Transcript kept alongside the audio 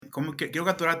como que quiero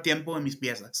capturar tiempo en mis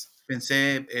piezas.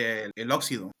 Pensé el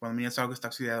óxido, cuando miras algo que está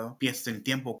oxidado, piensas en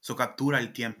tiempo, eso captura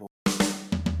el tiempo.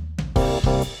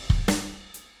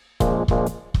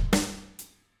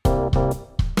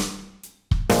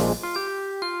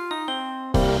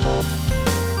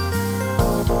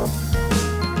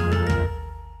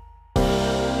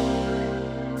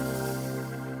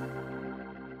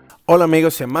 Hola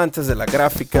amigos y amantes de la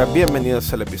gráfica,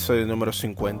 bienvenidos al episodio número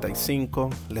 55.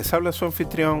 Les habla su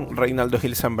anfitrión Reinaldo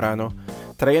Gil Zambrano,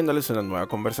 trayéndoles una nueva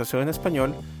conversación en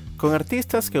español con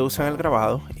artistas que usan el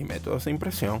grabado y métodos de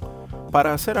impresión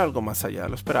para hacer algo más allá de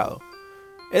lo esperado.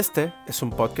 Este es un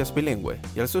podcast bilingüe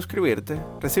y al suscribirte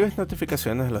recibes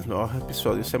notificaciones de los nuevos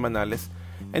episodios semanales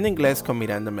en inglés con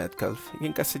Miranda Metcalf y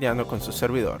en castellano con su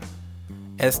servidor.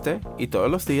 Este y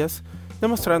todos los días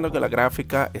demostrando que la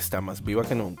gráfica está más viva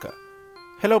que nunca.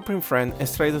 Hello Print Friend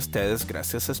es traído a ustedes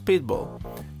gracias a Speedball,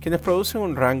 quienes producen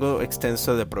un rango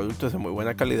extenso de productos de muy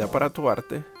buena calidad para tu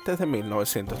arte desde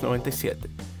 1997.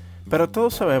 Pero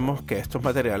todos sabemos que estos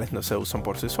materiales no se usan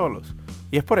por sí solos,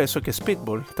 y es por eso que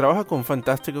Speedball trabaja con un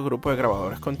fantástico grupo de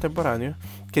grabadores contemporáneos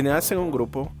quienes hacen un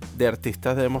grupo de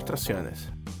artistas de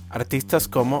demostraciones, artistas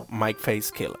como Mike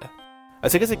Face Killer.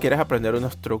 Así que si quieres aprender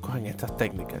unos trucos en estas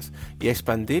técnicas y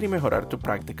expandir y mejorar tu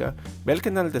práctica, ve al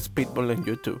canal de Speedball en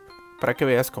YouTube para que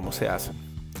veas cómo se hacen.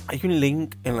 Hay un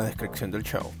link en la descripción del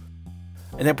show.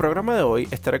 En el programa de hoy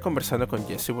estaré conversando con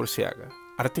Jesse Burciaga,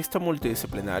 artista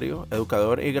multidisciplinario,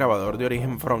 educador y grabador de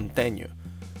origen fronteño,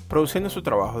 produciendo su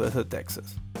trabajo desde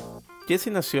Texas.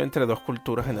 Jesse nació entre dos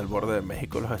culturas en el borde de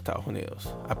México y los Estados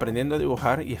Unidos, aprendiendo a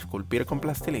dibujar y esculpir con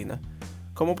plastilina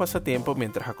como pasatiempo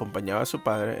mientras acompañaba a su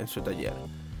padre en su taller.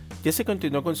 Jesse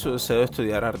continuó con su deseo de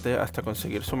estudiar arte hasta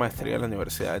conseguir su maestría en la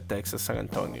Universidad de Texas San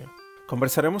Antonio.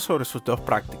 Conversaremos sobre sus dos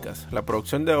prácticas, la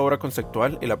producción de obra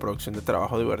conceptual y la producción de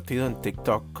trabajo divertido en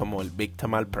TikTok como el Big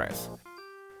Tamal Press.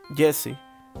 Jesse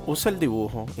usa el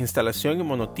dibujo, instalación y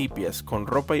monotipias con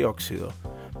ropa y óxido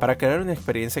para crear una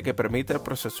experiencia que permita el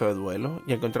proceso de duelo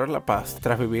y encontrar la paz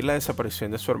tras vivir la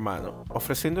desaparición de su hermano,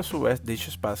 ofreciendo a su vez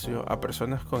dicho espacio a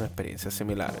personas con experiencias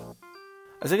similares.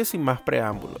 Así que sin más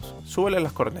preámbulos, súbele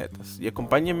las cornetas y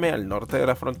acompáñenme al norte de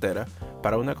la frontera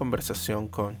para una conversación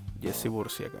con Jesse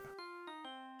Burciaga.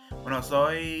 Bueno,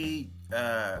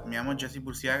 me llamo Jesse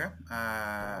Burciaga.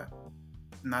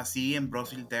 Nací en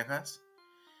Brosville, Texas,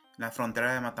 en la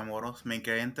frontera de Matamoros. Me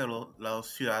crié entre las dos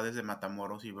ciudades de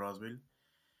Matamoros y Brosville.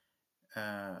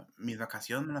 Mis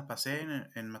vacaciones me las pasé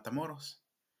en Matamoros.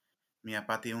 Mi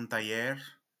papá tiene un taller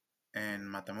en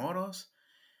Matamoros.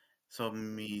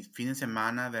 Mis fines de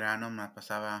semana, verano, me las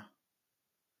pasaba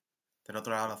del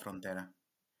otro lado de la frontera.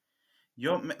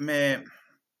 Yo me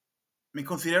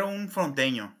considero un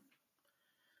fronteño.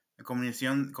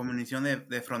 Combinación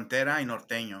de frontera y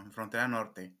norteño. Frontera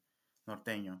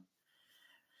norteño.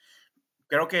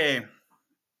 Creo que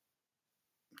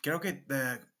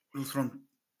las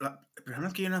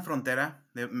personas que viven en la frontera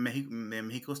de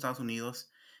México, Estados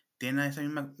Unidos, tienen esa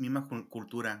misma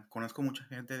cultura. Conozco mucha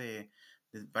gente de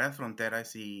varias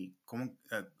fronteras y cómo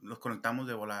los conectamos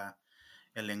de volar.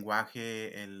 El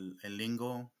lenguaje, el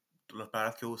lingo, las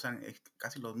palabras que usan es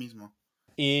casi lo mismo.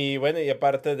 Y bueno, y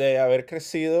aparte de haber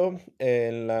crecido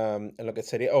en lo que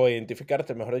sería, o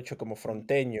identificarte, mejor dicho, como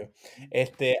fronteño,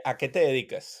 ¿a qué te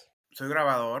dedicas? Soy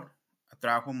grabador,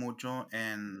 trabajo mucho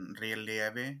en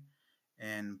relieve,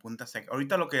 en punta seca.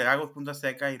 Ahorita lo que hago es punta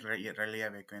seca y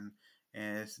relieve,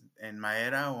 es en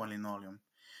madera o en linoleum.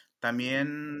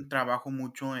 También trabajo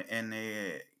mucho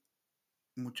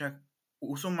mucha,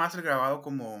 uso más mi grabado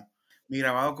como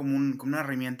una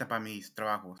herramienta para mis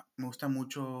trabajos. Me gusta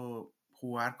mucho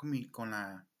jugar con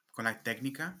la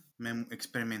técnica,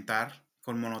 experimentar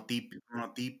con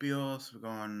monotipios,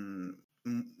 con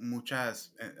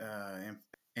muchas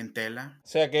en tela. O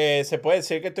sea que se puede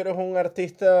decir que tú eres un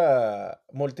artista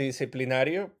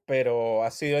multidisciplinario, pero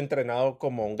has sido entrenado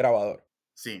como un grabador.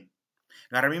 Sí.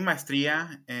 Agarré mi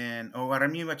maestría o agarré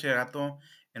mi bachillerato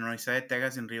en la Universidad de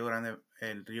Texas en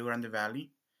el Río Grande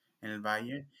Valley, en el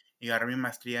Valle, y agarré mi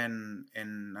maestría en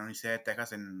la Universidad de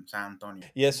Texas en San Antonio.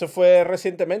 Y eso fue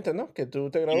recientemente, ¿no? Que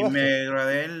tú te Y graduaste. me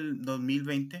gradué en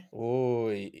 2020.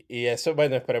 Uy, y eso,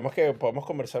 bueno, esperemos que podamos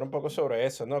conversar un poco sobre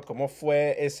eso, ¿no? ¿Cómo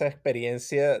fue esa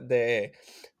experiencia de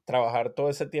trabajar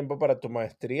todo ese tiempo para tu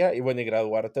maestría y bueno, y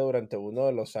graduarte durante uno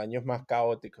de los años más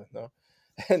caóticos, ¿no?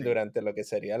 Sí. Durante lo que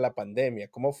sería la pandemia.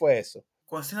 ¿Cómo fue eso?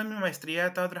 Cuando estaba en mi maestría,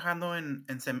 estaba trabajando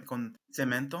con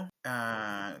cemento.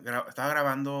 Estaba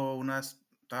grabando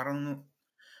estaba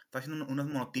haciendo unos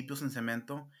monotipios en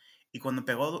cemento. Y cuando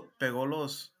pegó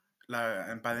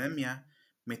en pandemia,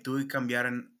 me tuve que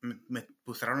cambiar, me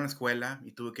pusieron en la escuela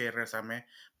y tuve que regresarme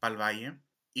para el valle.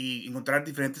 y encontrar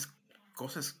diferentes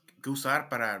cosas que usar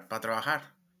para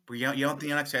trabajar, porque ya no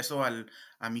tenían acceso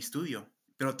a mi estudio.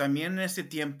 Pero también en ese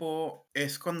tiempo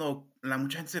es cuando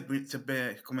mucha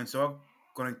gente comenzó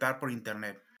a conectar por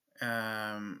internet.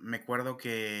 Me acuerdo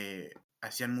que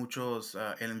hacían muchos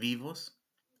en vivos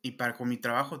y con mi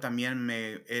trabajo también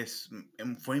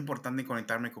fue importante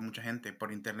conectarme con mucha gente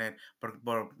por internet,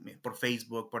 por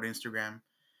Facebook, por Instagram.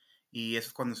 Y eso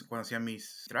es cuando hacía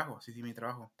mis trabajos, sí, mi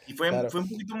trabajo. Y Claro. fue un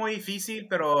poquito muy difícil,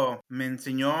 pero me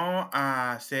enseñó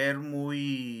a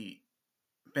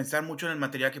pensar mucho en el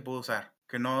material que puedo usar,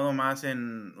 que no nomás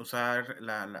en usar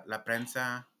la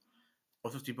prensa,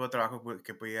 otros tipos de trabajo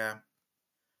que podía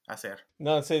hacer.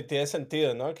 No, sí, tiene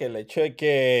sentido, ¿no? Que el hecho de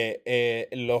que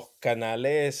los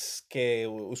canales que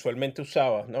usualmente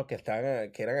usabas, ¿no? Que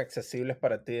eran accesibles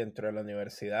para ti dentro de la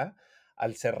universidad,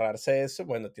 al cerrarse eso,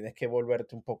 bueno, tienes que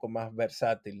volverte un poco más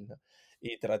versátil, ¿no?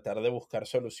 Y tratar de buscar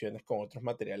soluciones con otros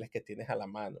materiales que tienes a la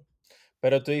mano.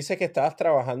 Pero tú dices que estabas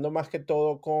trabajando más que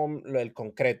todo con el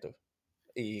concreto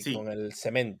y Sí, con el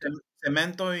cemento.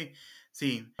 cemento y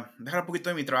sí, dejar un poquito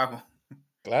de mi trabajo.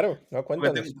 Claro, no, Porque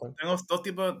cuéntanos. tengo dos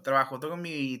tipos de trabajo. Tengo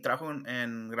mi trabajo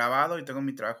en grabado y tengo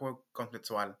mi trabajo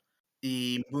conceptual.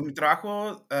 Y pues, mi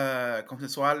trabajo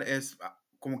conceptual es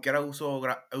como que ahora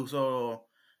uso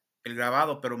el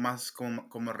grabado, pero más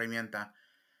como herramienta.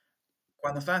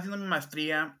 Cuando estaba haciendo mi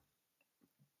maestría,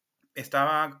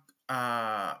 estaba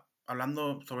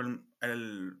hablando sobre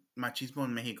el machismo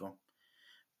en México,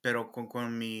 pero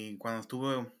cuando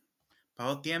estuve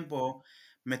pasado tiempo,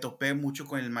 me topé mucho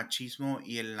con el machismo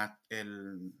y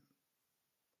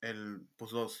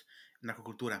pues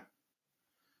narcocultura.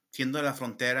 Siendo la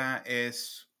frontera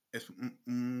es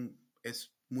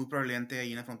muy prevalente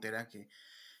ahí en la frontera que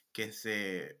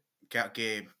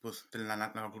pues, de la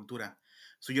narcocultura.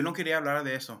 So, yo no quería hablar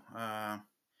de eso.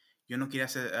 Yo no quería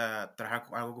trabajar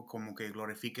con algo como que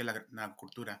glorifique la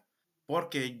cultura.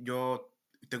 Porque yo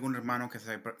tengo un hermano que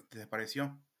se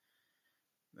desapareció.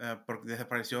 Porque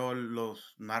desapareció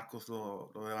los narcos,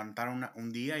 lo levantaron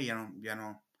un día y ya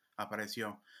no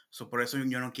apareció. So, por eso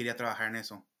yo no quería trabajar en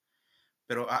eso.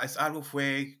 Pero es algo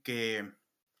fue que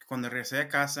cuando regresé a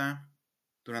casa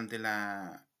durante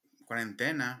la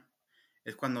cuarentena,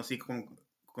 es cuando sí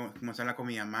comencé a hablar con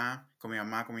mi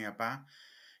papá,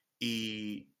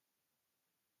 y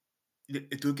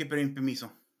tuve que pedir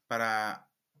permiso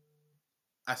para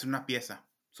hacer una pieza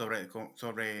sobre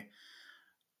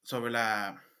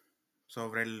la,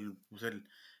 sobre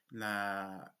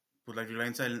la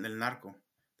violencia del narco,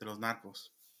 de los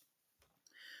narcos.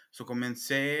 So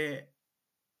comencé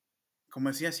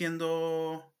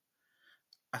haciéndome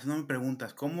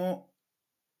preguntas, ¿cómo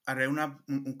haré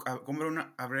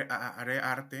haré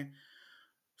arte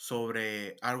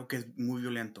sobre algo que es muy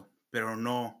violento, pero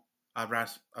no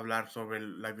hablar sobre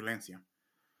la violencia?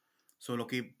 So, lo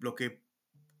que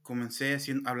comencé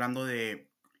hablando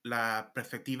de la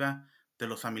perspectiva de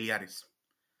los familiares.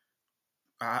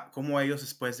 Cómo ellos,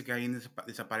 después de que alguien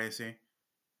desaparece,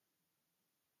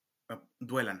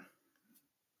 duelan.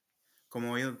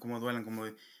 Cómo duelan,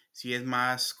 si es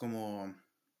más como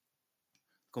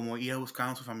ir a buscar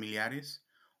a sus familiares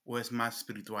o es más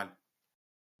espiritual.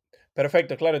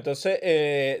 Perfecto, claro.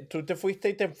 Entonces, tú te fuiste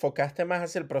y te enfocaste más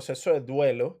hacia el proceso de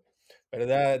duelo,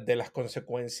 ¿verdad? De las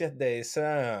consecuencias de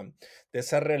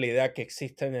esa realidad que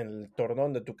existe en el entorno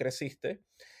donde tú creciste,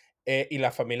 y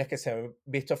las familias que se han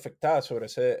visto afectadas sobre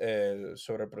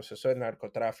el proceso de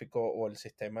narcotráfico o el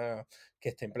sistema que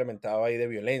está implementado ahí de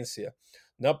violencia,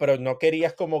 ¿no? Pero no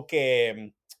querías como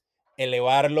que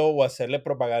elevarlo o hacerle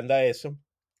propaganda a eso.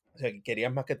 O sea, que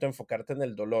querías más que todo enfocarte en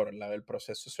el dolor, el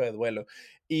proceso ese de duelo.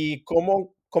 ¿Y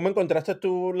cómo encontraste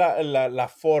tú la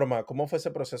forma? ¿Cómo fue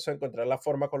ese proceso de encontrar la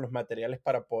forma con los materiales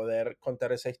para poder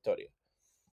contar esa historia?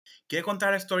 Quiere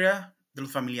contar la historia de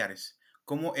los familiares,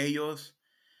 cómo ellos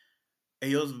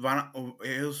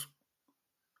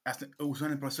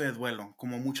usan el proceso de duelo,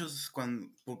 como muchos,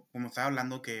 como estaba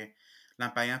hablando que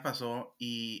la pandemia pasó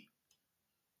y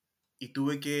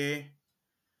tuve que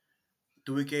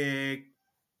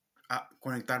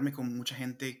conectarme con mucha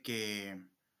gente que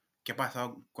ha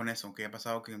pasado con eso, que ha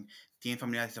pasado que tienen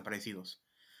familiares desaparecidos.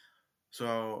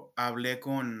 So, hablé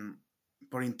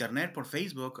por internet, por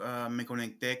Facebook, me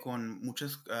conecté con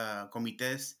muchos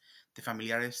comités de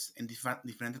familiares en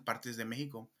diferentes partes de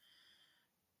México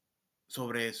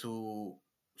sobre su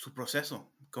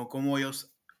proceso, cómo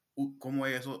ellos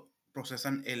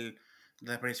procesan la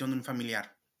desaparición de un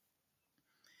familiar.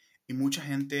 Y mucha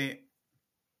gente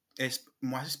es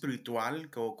más espiritual,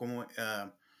 como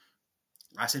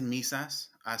hacen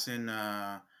misas,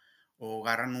 o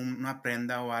agarran una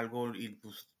prenda o algo y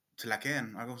pues se la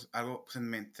quedan, algo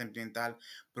sentimental,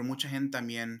 pero mucha gente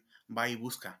también va y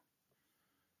busca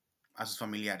a sus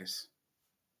familiares.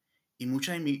 Y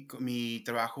mucha de mi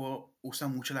trabajo usa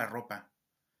mucho la ropa,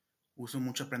 uso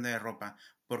mucho prenda de ropa,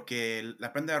 porque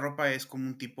la prenda de ropa es como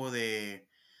un tipo de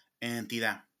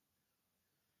identidad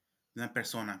de una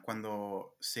persona.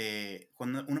 Cuando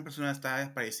una persona está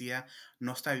desaparecida,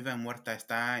 no está viva o muerta,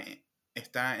 está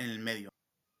en el medio.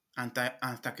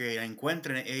 Hasta que la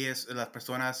encuentren, las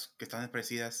personas que están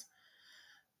desaparecidas,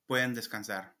 pueden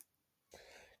descansar.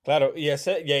 Claro, y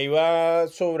ahí va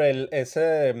sobre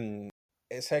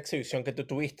esa exhibición que tú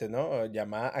tuviste, ¿no?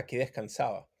 Llamada Aquí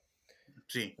descansaba.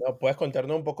 Sí, ¿No? ¿Puedes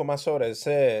contarnos un poco más sobre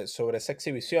esa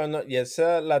exhibición, ¿no? Y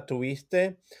esa la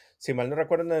tuviste, si mal no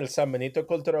recuerdo, en el San Benito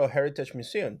Cultural Heritage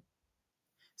Museum.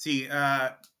 sí.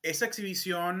 Esa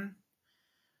exhibición,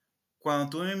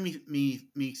 cuando tuve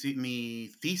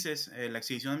mi thesis, la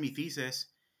exhibición de mi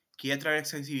thesis, quería traer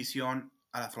esa exhibición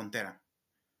a la frontera.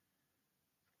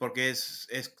 Porque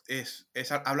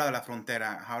habla de la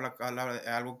frontera, habla de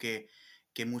algo que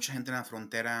mucha gente en la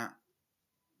frontera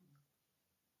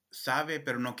sabe,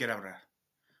 pero no quiere hablar.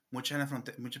 Mucha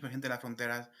gente en la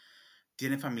frontera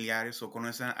tiene familiares o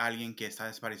conocen a alguien que está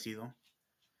desaparecido,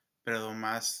 pero lo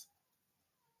más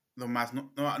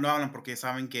no hablan porque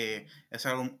saben que es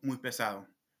algo muy pesado.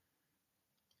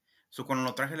 So,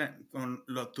 cuando cuando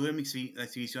lo tuve la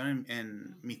exhibición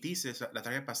en mi thesis, la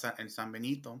traje pasar en San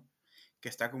Benito, que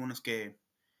está como unos que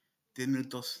 10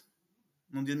 minutos,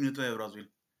 unos 10 minutos de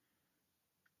Brosville.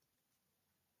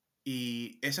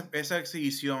 Y esa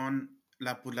exhibición,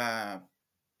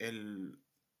 el,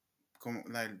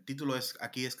 el título es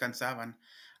Aquí descansaban,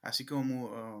 así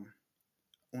como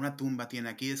una tumba tiene,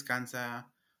 aquí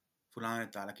descansa fulano de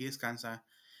tal, aquí descansa.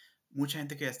 Mucha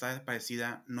gente que está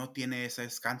desaparecida no tiene ese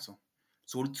descanso.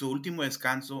 Su último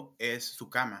descanso es su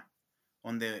cama,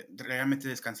 donde realmente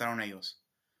descansaron ellos.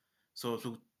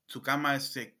 Su cama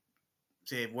se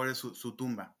vuelve su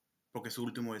tumba, porque es su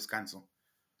último descanso.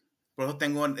 Por eso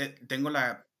tengo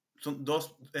son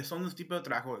dos tipos de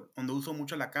trabajo, donde uso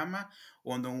mucho la cama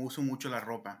o donde uso mucho la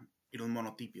ropa y los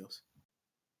monotipios.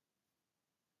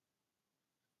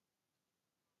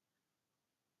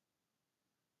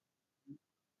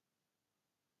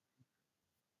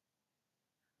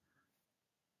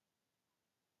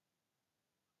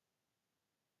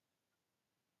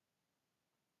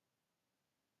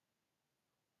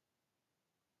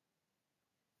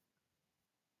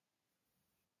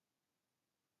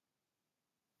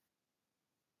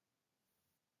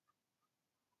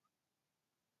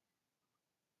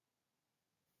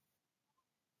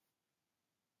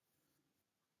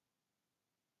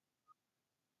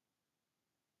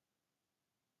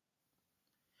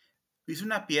 Hice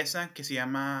una pieza que se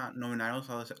llama Novenarios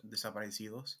a los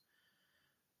Desaparecidos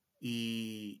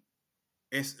y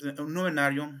es un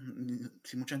novenario.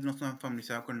 Si mucha gente no está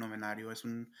familiarizada con el novenario, es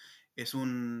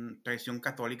una tradición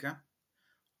católica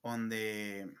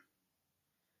donde,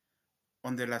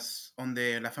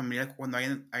 donde la familia, cuando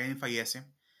alguien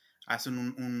fallece,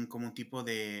 hacen como un tipo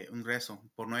de un rezo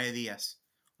por 9 días,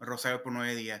 un rosario por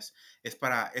 9 días. Eso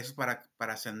es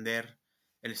para ascender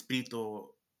el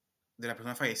espíritu de la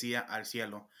persona fallecida al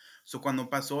cielo. Cuando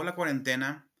pasó la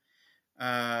cuarentena,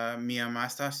 mi mamá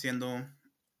estaba haciendo un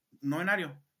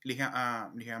novenario. Le dije,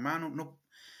 mamá, no,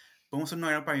 podemos hacer un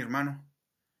novenario para mi hermano.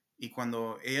 Y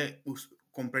cuando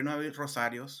compré 9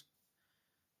 rosarios,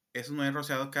 esos 9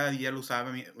 rosarios cada día lo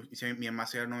usaba, mi mamá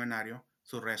hacía el novenario,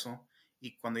 su rezo,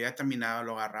 y cuando ya terminaba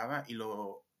lo agarraba y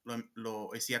lo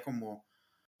hacía como,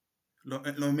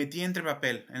 lo metía entre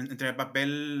papel, entre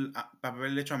papel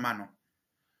hecho a mano.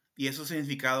 Y esos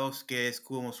significados que es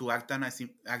como su acta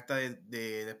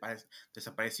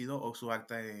desaparecido o su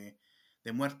acta de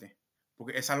muerte.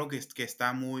 Porque es algo que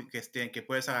está que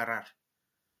puedes agarrar.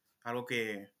 Algo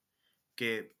porque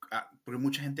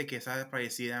mucha gente que está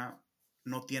desaparecida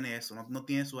no tiene eso, no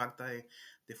tiene su acta de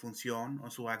función o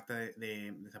su acta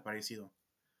de desaparecido.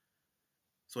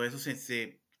 Eso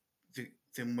se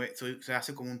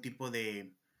hace como un tipo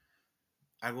de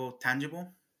algo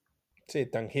Sí,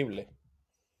 tangible.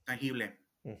 tangible.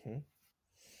 Ujú.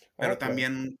 Pero Ok.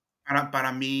 también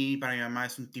para mi mamá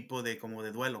es un tipo de como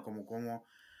de duelo, como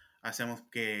hacemos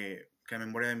que la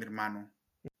memoria de mi hermano.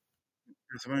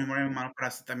 Hacemos la memoria de mi hermano para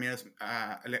también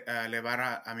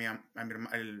elevar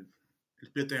el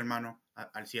espíritu de mi hermano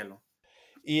al cielo.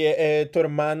 ¿Y tu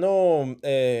hermano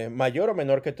mayor o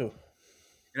menor que tú?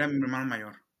 Era mi hermano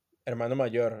mayor. Hermano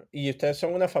mayor. ¿Y ustedes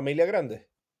son una familia grande?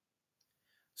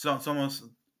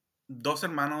 Somos 2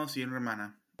 hermanos y una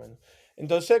hermana.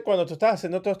 Entonces, cuando tú estás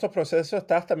haciendo todos estos procesos,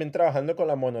 estás también trabajando con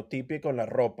la monotipia y con la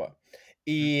ropa.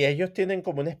 y ellos tienen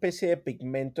como una especie de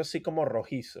pigmento así como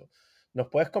rojizo. ¿Nos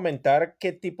puedes comentar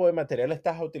qué tipo de material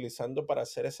estás utilizando para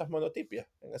hacer esas monotipias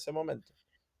en ese momento?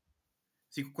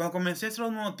 Sí, cuando comencé a hacer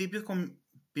los monotipios,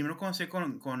 primero comencé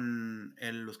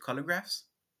los color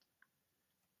graphs,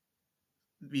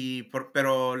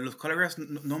 pero los color graphs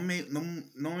no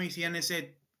me hacían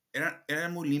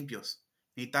eran muy limpios.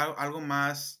 Necesitaba algo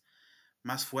más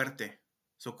fuerte.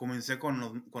 So, comencé con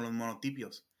los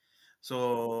monotipios.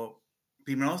 So,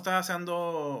 primero estaba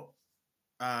usando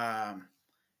ah,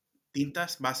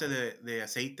 tintas base de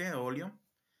aceite de óleo,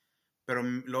 pero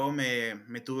luego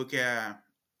me tuve que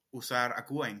usar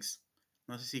Aqua Inks.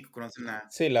 No sé si conocen la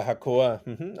Sí, las Aqua,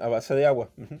 a base de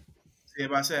agua, sí,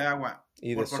 base de agua,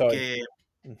 y de por, soy. porque,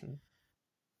 Ujú.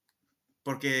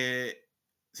 porque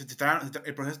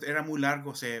el proceso era muy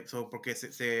largo, porque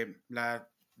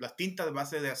las tintas de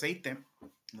base de aceite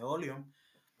de óleo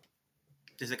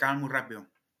se secaban muy rápido.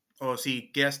 O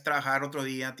si quieres trabajar otro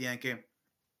día, tienes que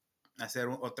hacer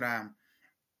otro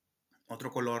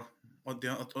color,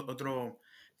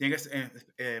 tienes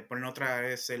que poner otra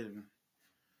vez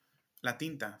la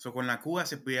tinta. Con la cuba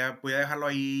podía dejarlo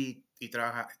ahí y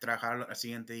trabajar al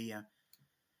siguiente día.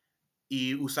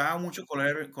 Y usaba mucho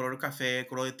color café,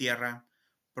 color de tierra,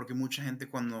 porque mucha gente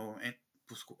cuando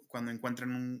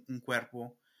encuentran un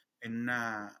cuerpo en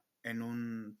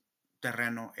un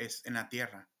terreno es en la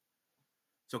tierra.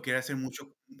 Quiere hacer un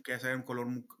color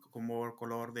como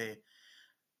color de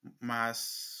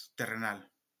más terrenal.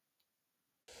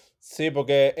 Sí,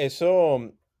 porque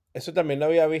eso también lo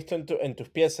había visto en tus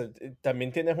piezas.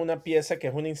 También tienes una pieza que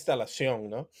es una instalación,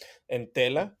 ¿no? En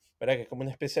tela, ¿verdad? Que es como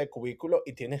una especie de cubículo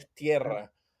y tienes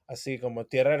tierra, así como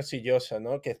tierra arcillosa,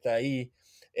 ¿no? Que está ahí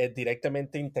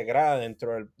directamente integrada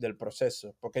dentro del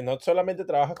proceso. Porque no solamente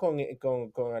trabajas con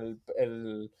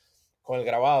con el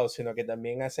grabado, sino que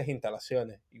también haces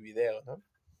instalaciones y videos, ¿no?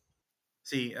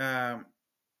 Sí,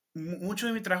 mucho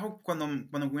de mi trabajo, cuando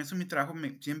comienzo mi trabajo,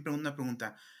 siempre una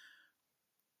pregunta,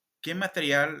 ¿qué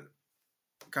material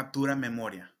captura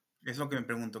memoria? Es lo que me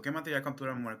pregunto, ¿qué material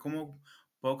captura memoria? ¿Cómo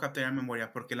puedo capturar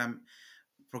memoria? Porque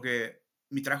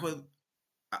mi trabajo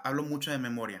hablo mucho de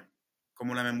memoria,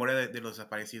 como la memoria de los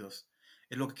desaparecidos.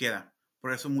 Es lo que queda.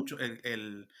 Por eso mucho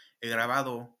el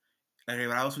grabado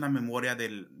es una memoria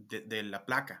de la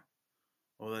placa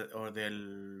o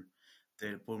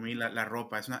por mí la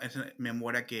ropa. Es una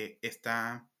memoria que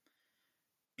está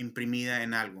imprimida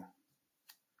en algo,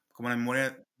 como la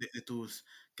memoria de tus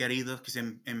queridos que se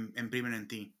imprimen en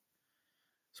ti.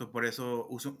 Por eso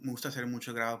me gusta hacer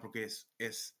mucho grabado porque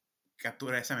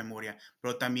captura esa memoria,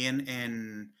 pero también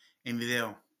en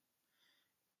video,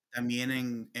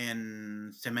 también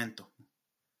en cemento.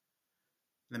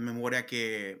 La memoria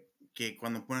que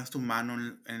cuando pones tu mano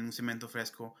en un cemento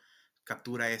fresco,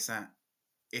 captura esa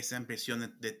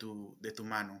impresión de tu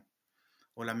mano.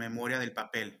 O la memoria del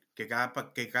papel,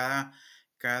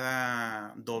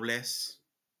 cada doblez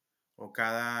o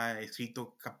cada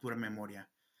escrito captura memoria.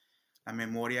 La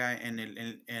memoria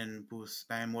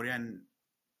la memoria en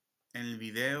el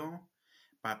video,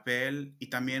 papel,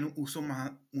 y también uso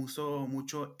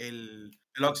mucho el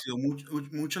óxido,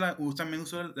 también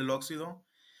uso el óxido.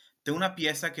 Tengo una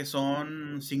pieza que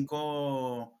son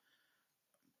cinco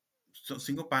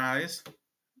panales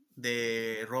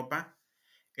de ropa.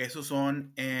 Esos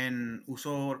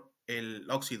uso el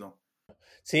óxido.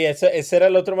 Sí, ese era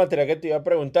el otro material que te iba a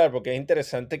preguntar, porque es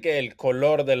interesante que el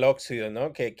color del óxido,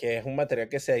 ¿no? Que es un material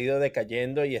que se ha ido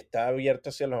decayendo y está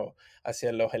abierto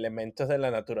hacia los elementos de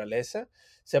la naturaleza,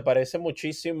 se parece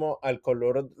muchísimo al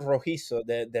color rojizo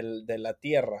de la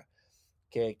tierra,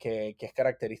 que es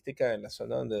característica en la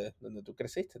zona donde tú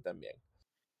creciste también.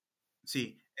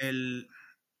 Sí,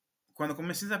 cuando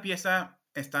comencé esa pieza,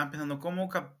 estaba pensando cómo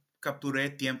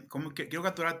capturé tiempo, quiero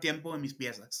capturar tiempo en mis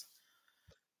piezas.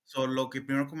 Lo que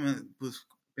primero pues,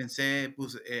 pensé,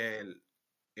 pues,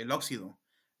 el óxido.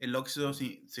 El óxido,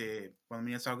 cuando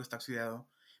miras algo que está oxidado,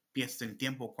 piensas en el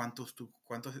tiempo,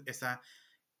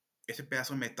 ese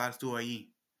pedazo de metal estuvo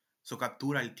ahí.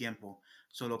 Captura el tiempo.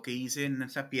 Lo que hice en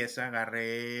esa pieza,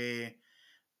 agarré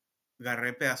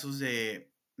pedazos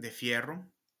de fierro,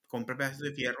 compré pedazos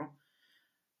de fierro,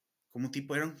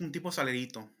 era un tipo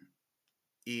salerito,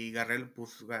 y agarré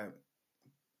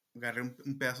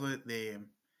un pedazo de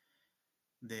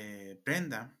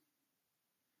prenda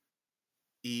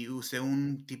y usé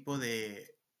un tipo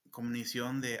de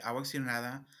combinación de agua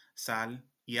oxigenada, sal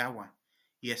y agua.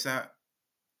 Y esa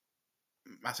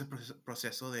hace el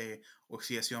proceso de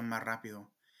oxidación más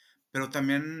rápido. Pero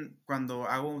también cuando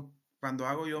hago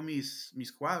yo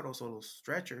mis cuadros o los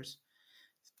stretchers,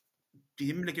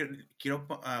 siempre quiero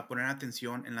poner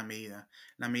atención en la medida.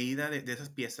 La medida de esas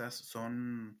piezas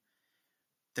son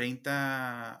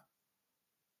 30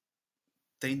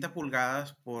 30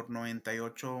 pulgadas por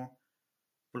 98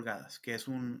 pulgadas, que es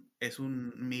un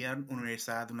medida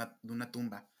universal de una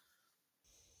tumba.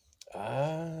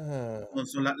 Ah,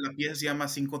 La pieza se llama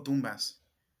cinco tumbas.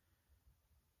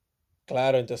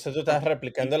 claro, entonces tú estás Porque,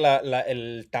 replicando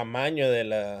el tamaño de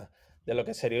lo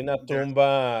que sería de-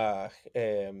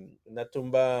 una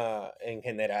tumba en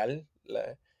general,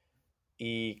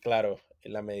 y claro,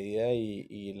 en la medida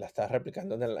y la estás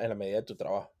replicando en la medida de tu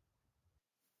trabajo.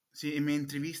 sí, en mis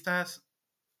entrevistas,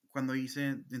 cuando hice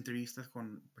entrevistas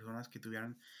con personas que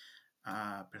tuvieron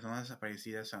personas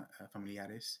desaparecidas, a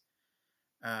familiares,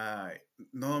 ah,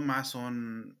 no más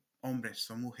son hombres,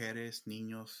 son mujeres,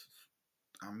 niños,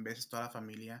 a veces toda la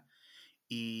familia,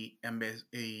 y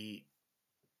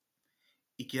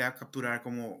quería capturar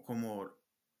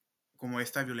como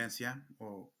esta violencia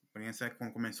o violencia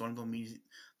como comenzó en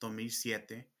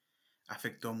 2007,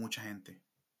 afectó a mucha gente.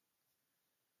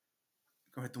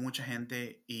 Afectó a mucha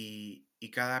gente y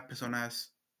cada persona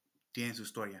tiene su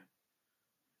historia.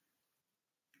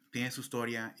 Tiene su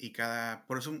historia y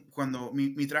por eso cuando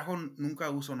mi trabajo nunca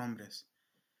uso nombres,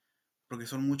 porque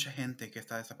son mucha gente que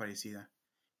está desaparecida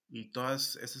y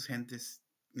todas esas gentes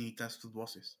necesitan sus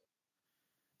voces.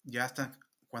 Ya hasta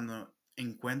cuando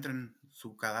encuentren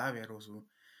su cadáver o su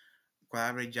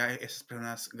cadáver, ya esas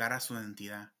personas ganan su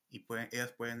identidad y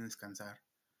ellas pueden descansar.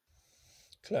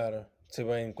 Claro, sí,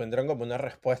 pues encuentran como una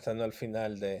respuesta, ¿no? Al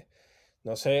final de,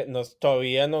 no sé,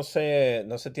 todavía no se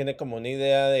tiene como una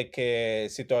idea de que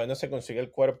si todavía no se consigue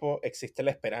el cuerpo, existe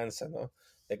la esperanza, ¿no?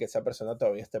 De que esa persona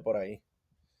todavía esté por ahí.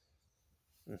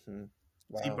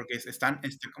 Sí, Wow. porque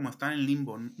como están en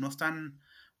limbo, no están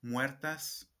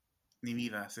muertas ni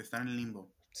vivas, están en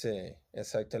limbo. Sí,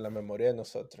 exacto, en la memoria de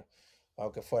nosotros.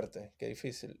 Wow, qué fuerte, qué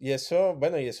difícil. Y eso,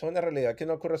 bueno, y eso es una realidad que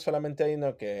no ocurre solamente ahí,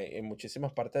 no, que en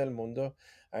muchísimas partes del mundo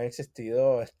han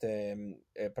existido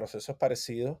procesos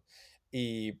parecidos.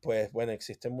 Y pues, bueno,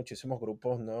 existen muchísimos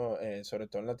grupos, ¿no? Sobre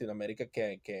todo en Latinoamérica,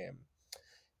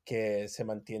 que se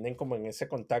mantienen como en ese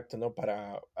contacto, ¿no?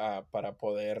 Para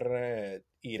poder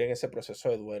ir en ese proceso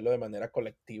de duelo de manera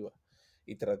colectiva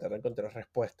y tratar de encontrar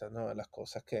respuestas, ¿no? A las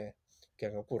cosas que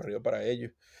han ocurrido para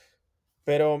ellos.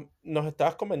 Pero nos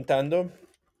estabas comentando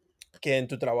que en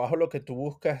tu trabajo lo que tú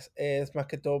buscas es más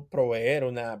que todo proveer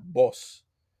una voz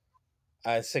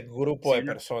a ese grupo Sí, de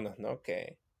personas, ¿no?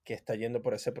 Que está yendo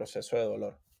por ese proceso de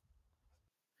dolor.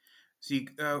 sí,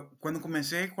 cuando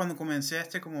comencé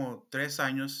hace como 3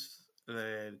 años,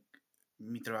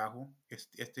 mi trabajo,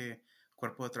 este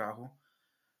cuerpo de trabajo,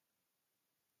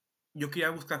 yo quería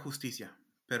buscar justicia,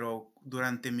 pero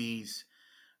durante mis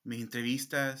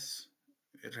entrevistas,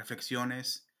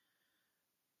 reflexiones,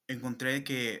 encontré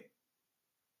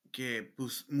que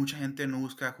pues, mucha gente no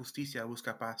busca justicia,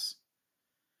 busca paz.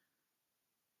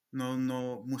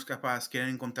 No busca paz, quieren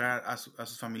encontrar a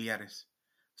sus familiares.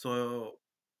 So,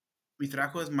 mi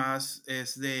trabajo es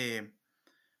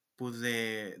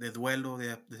de duelo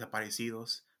de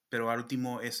desaparecidos, pero al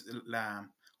último es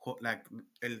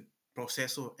el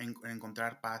proceso en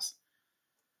encontrar paz.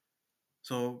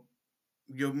 So,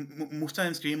 me gusta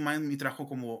describir más mi trabajo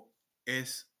como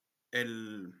es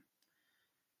el,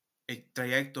 el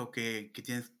trayecto que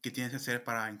tienes que hacer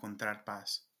para encontrar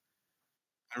paz.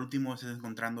 Al último es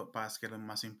encontrando paz, que es lo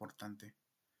más importante.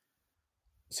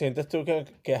 ¿Sientes tú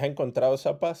que has encontrado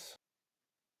esa paz?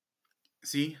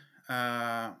 Sí,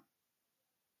 ah,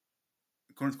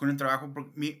 con el trabajo,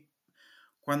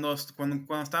 cuando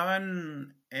estaba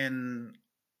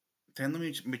teniendo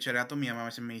mi bachillerato, mi mamá a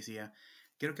veces me decía,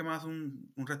 quiero que me hagas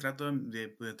un retrato de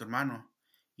tu hermano.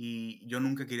 Y yo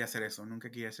nunca quería hacer eso, nunca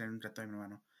quería hacer un retrato de mi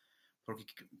hermano. Porque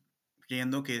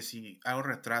creyendo que si hago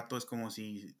retrato es como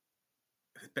si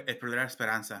perder la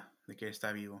esperanza de que él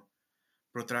está vivo.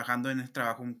 Pero trabajando en este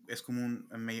trabajo es como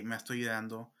me estoy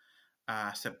ayudando a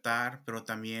aceptar, pero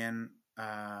también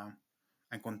a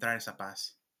encontrar esa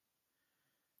paz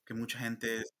que mucha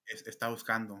gente está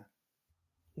buscando.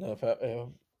 No,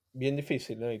 bien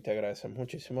difícil, ¿no? Y te agradecemos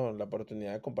muchísimo la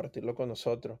oportunidad de compartirlo con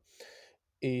nosotros.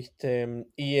 Y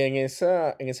en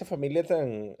esa familia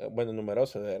tan, bueno,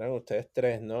 numerosa, eran ustedes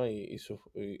tres, ¿no? Y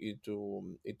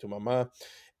tu mamá,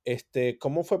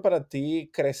 ¿cómo fue para ti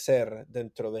crecer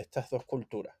dentro de estas dos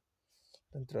culturas,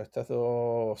 dentro de estas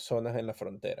dos zonas en la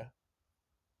frontera?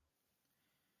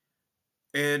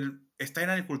 Está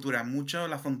llena de cultura, mucho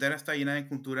la frontera está llena de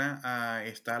cultura,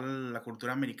 está la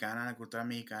cultura americana, la cultura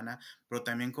mexicana, pero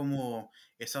también como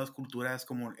esas culturas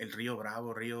como el río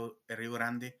Bravo, el río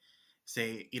Grande,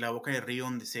 y la boca del río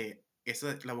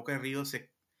la boca del río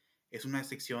es una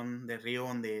sección del río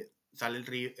donde sale el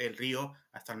río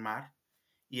hasta el mar.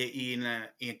 Y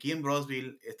aquí en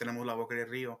Brosville tenemos la boca del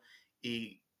río.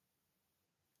 Y,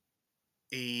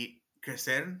 y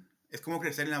crecer es como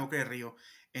crecer en la boca del río.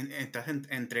 Estás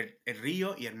entre el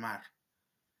río y el mar.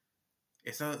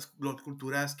 Esas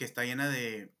culturas que está llena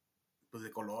de, pues, de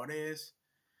colores,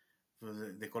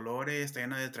 pues, de colores, está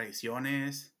llena de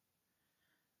tradiciones.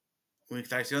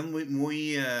 Tradiciones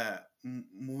muy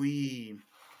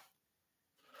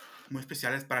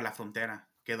especiales para la frontera,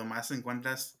 que nomás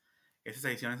encuentras esas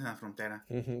tradiciones en la frontera.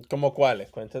 Ujú. ¿Cómo cuáles?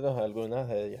 Cuéntanos algunas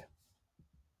de ellas.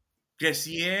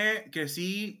 Crecí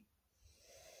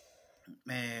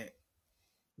eh,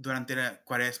 durante la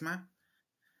cuaresma.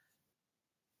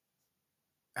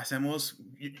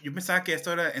 Yo pensaba que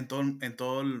esto era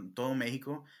todo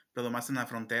México, pero más en la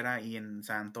frontera y en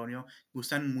San Antonio.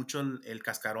 Usan mucho el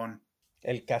cascarón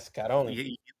El cascarón.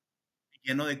 y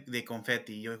lleno de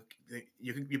confeti. Yo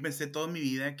pensé toda mi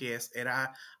vida que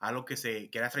era algo que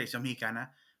era tradición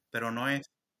mexicana, pero no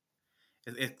es.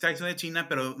 Es tradición de China,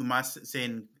 pero más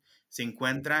se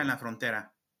encuentra en la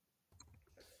frontera.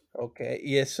 Ok,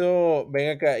 y eso, ven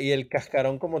acá, y el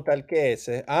cascarón como tal, ¿qué es?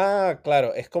 Ah,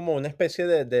 claro, es como una especie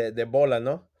de bola,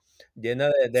 ¿no? Llena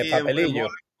de Sí, de bola, papelillo.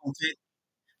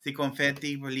 sí,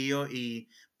 confeti, bolillo, y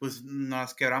pues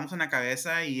nos quebramos en la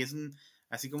cabeza y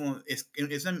así como,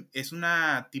 es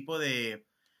una tipo de,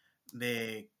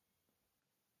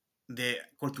 de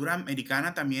cultura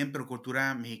americana también, pero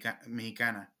cultura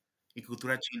mexicana y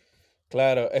cultura china.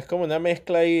 Claro, es como una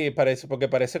mezcla ahí, parece, porque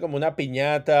parece como una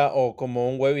piñata o como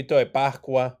un huevito de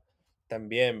Pascua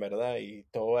también, ¿verdad? Y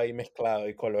todo ahí mezclado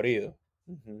y colorido.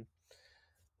 Ujú.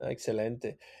 Ah,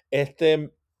 excelente.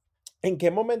 Este, ¿En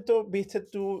qué momento viste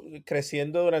tú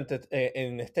creciendo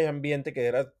en este ambiente que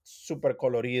era súper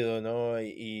colorido, ¿no?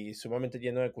 Y sumamente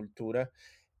lleno de cultura?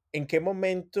 ¿En qué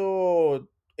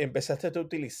momento empezaste tú a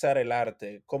utilizar el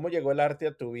arte? ¿Cómo llegó el arte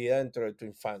a tu vida dentro de tu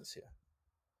infancia?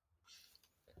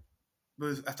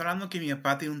 Pues hasta hablando que mi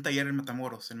papá tiene un taller en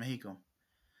Matamoros, en México.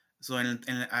 So, al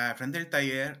frente del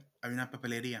taller había una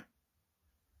papelería.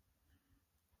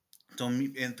 So,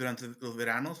 durante los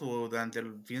veranos o durante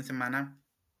el fin de semana,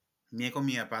 me iba con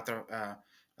mi papá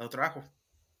a trabajo.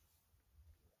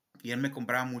 Y él me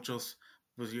compraba muchos,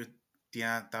 pues yo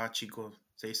estaba chico,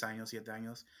 6 años, 7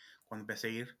 años, cuando empecé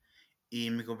a ir. Y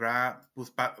me compraba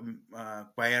pues,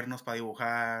 cuadernos para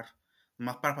dibujar,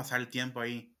 más para pasar el tiempo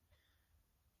ahí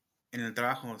en el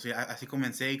trabajo. O sea, así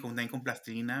comencé y también con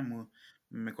plastilina.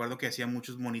 Me acuerdo que hacía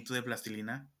muchos monitos de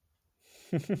plastilina.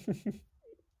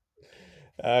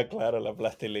 Ah, claro, la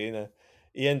plastilina.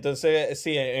 Y entonces,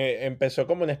 sí, empezó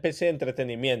como una especie de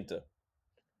entretenimiento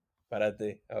para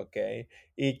ti, ok.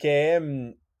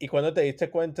 ¿Y cuándo te diste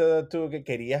cuenta tú que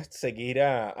querías seguir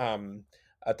a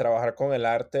trabajar con el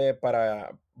arte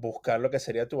para buscar lo que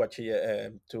sería tu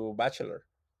bachelor,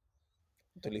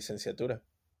 tu licenciatura?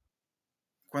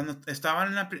 Cuando estaba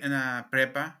en la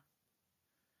prepa,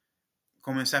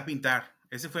 comencé a pintar.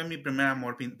 Ese fue mi primer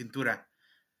amor, pintura.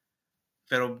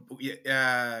 Pero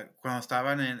cuando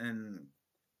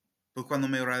pues cuando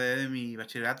me gradué de mi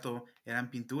bachillerato, era en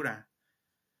pintura.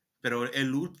 Pero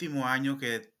el último año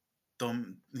que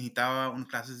necesitaba unas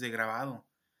clases de grabado,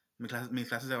 mis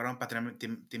clases de grabado para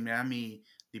terminar mi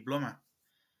diploma.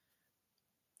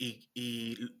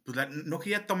 Pues, no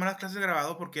quería tomar las clases de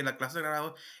grabado porque las clases de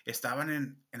grabado estaban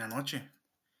en la noche.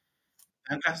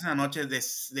 Eran clases en la noche de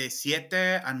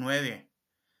 7 a 9.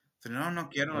 O sea, no, no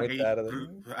quiero. Muy tarde.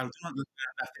 Al último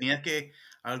las tenía que,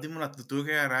 al último las tuve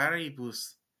que agarrar y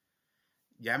pues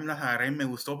ya me las agarré y me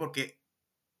gustó porque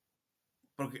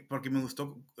me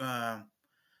gustó.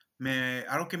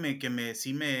 Algo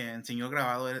sí me enseñó el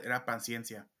grabado era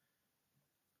paciencia.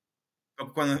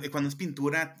 Cuando es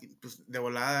pintura, pues de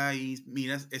volada y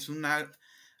miras,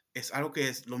 es algo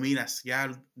que lo miras, ya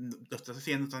lo estás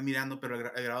haciendo, estás mirando, pero el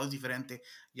grabado es diferente.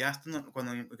 Ya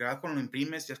cuando el grabado cuando lo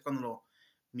imprimes, ya es cuando lo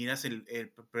miras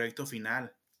el proyecto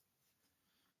final.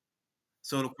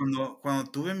 Solo cuando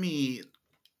tuve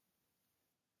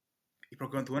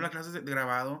porque cuando tuve las clases de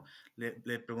grabado,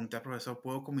 le pregunté al profesor,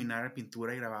 ¿puedo combinar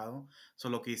pintura y grabado?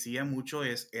 Solo lo que decía mucho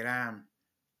era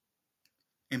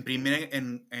imprimir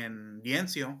en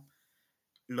lienzo,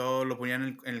 lo ponía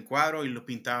en el cuadro y lo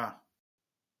pintaba.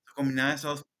 Combinaba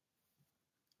esas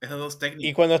dos Y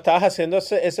técnicas. cuando estabas haciendo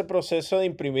ese proceso de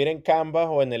imprimir en Canvas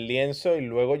o en el lienzo y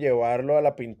luego llevarlo a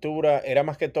la pintura, ¿era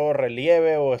más que todo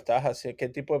relieve o estabas haciendo, qué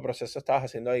tipo de proceso estabas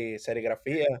haciendo ahí?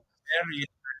 ¿Serigrafía? Era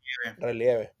relieve.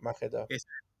 Relieve, más que todo.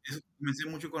 Comencé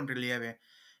mucho con relieve.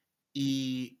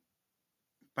 Y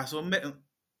pasó, un ve-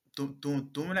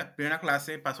 tuve la primera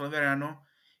clase, pasó el verano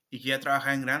y quería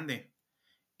trabajar en grande.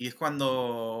 Y es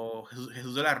cuando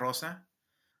Jesús de la Rosa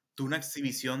tuvo una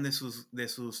exhibición de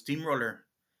su Steamroller,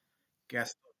 que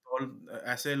hace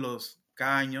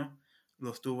cada año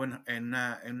los tuvo en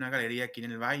una galería aquí en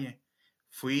el Valle.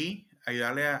 Fui a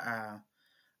ayudarle a,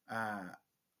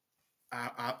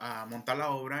 a montar la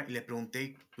obra y le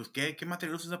pregunté, pues, ¿qué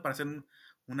materiales usa para hacer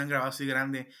una grabada así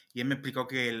grande? Y él me explicó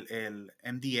que el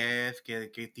MDF,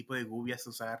 qué tipo de gubias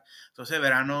usar. Entonces, de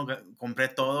verano compré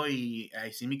todo y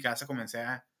ahí sí en mi casa comencé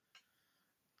a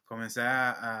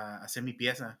hacer mi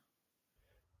pieza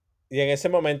Y en ese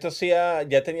momento sí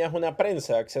ya tenías una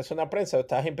prensa, acceso a una prensa, o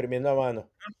estabas imprimiendo a mano.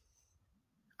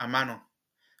 a mano.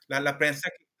 La prensa,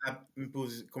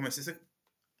 pues comencé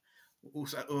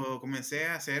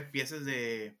a hacer piezas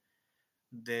de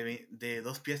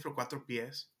 2 pies por 4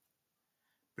 pies.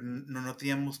 Pero no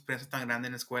teníamos prensa tan grande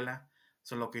en la escuela.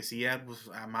 Solo que hacía pues,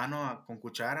 a mano, con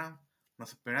cuchara.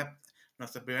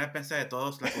 Nuestra primera prensa de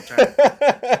todos, la cuchara.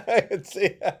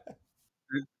 Sí.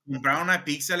 Compraba una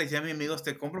pizza, le decía a mis amigos,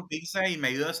 te compro pizza y me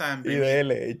ayudas a Y imprimir.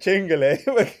 dele, y chíngale.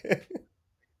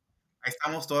 Ahí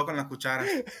estamos todos con las cucharas.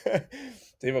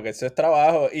 Sí, porque eso es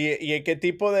trabajo. ¿Y en qué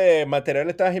tipo de material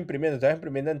estabas imprimiendo? ¿Estabas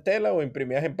imprimiendo en tela o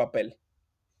imprimías en papel?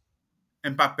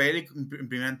 En papel y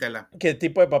imprimía en tela. ¿Qué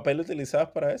tipo de papel utilizabas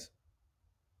para eso?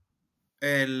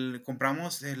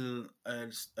 Compramos el Ah,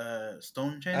 el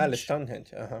Stonehenge.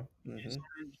 Stonehenge, ajá. Ujú.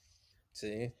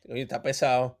 Sí, oye, está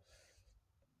pesado.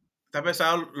 Está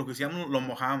pesado, lo que hacíamos, lo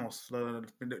mojamos.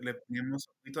 Le poníamos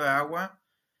un poquito de agua,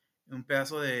 un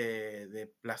pedazo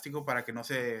de plástico para que no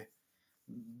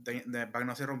para que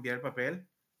no se rompiera el papel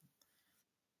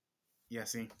y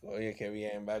así. Oye, qué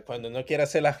bien, va. Cuando uno quiere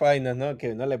hacer las vainas, ¿no?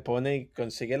 Que uno le pone y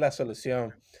consigue la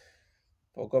solución,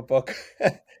 poco a poco.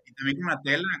 Y también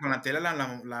con la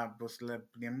tela pues le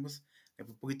poníamos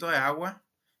un poquito de agua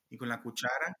y con la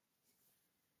cuchara.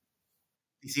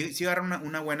 Y sí agarra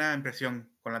una buena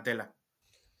impresión con la tela.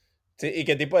 Sí, ¿y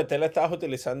qué tipo de tela estabas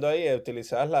utilizando ahí?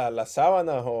 ¿Utilizabas las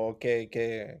sábanas o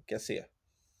qué hacías?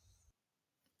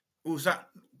 Usa,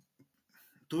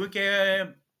 tuve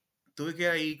que, tuve que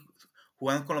ahí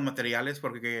jugando con los materiales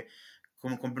porque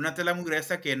como compré una tela muy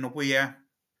gruesa que no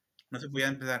se podía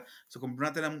empezar. Compré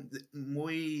una tela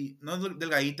muy, no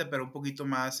delgadita, pero un poquito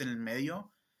más en el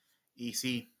medio. Y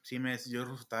sí me dio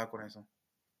resultado con eso.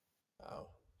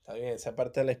 Wao, está bien, esa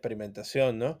parte de la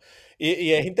experimentación, ¿no?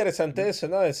 Y es interesante Ujú. eso,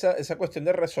 ¿no? Esa cuestión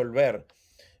de resolver,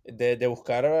 de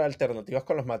buscar alternativas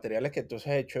con los materiales que tú has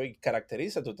hecho y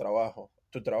caracteriza tu trabajo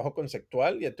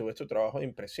conceptual y a tu vez tu trabajo de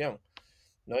impresión,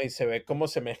 ¿no? Y se ve cómo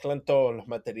se mezclan todos los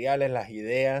materiales, las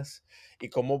ideas y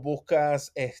cómo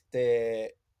buscas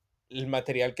el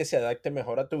material que se adapte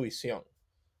mejor a tu visión.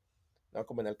 ¿No?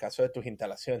 Como en el caso de tus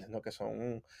instalaciones, ¿no? Que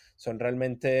son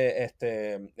realmente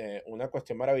una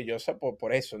cuestión maravillosa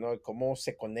por eso, ¿no? Cómo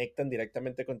se conectan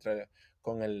directamente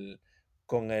con el,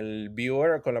 con el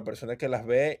viewer, con la persona que las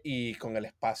ve y con el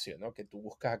espacio, ¿no? Que tú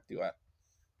buscas activar.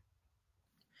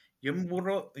 Yo me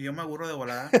aburro de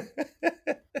volada,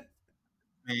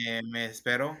 me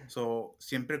espero,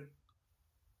 siempre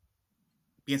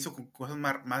pienso con cosas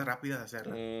más rápidas de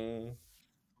hacerla. Mm,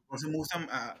 Por eso me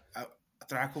gusta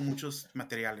trabajar con muchos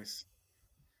materiales.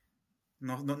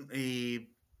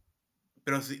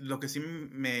 Pero lo que sí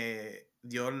me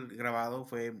dio el grabado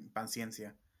fue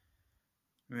paciencia.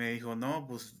 Me dijo, no,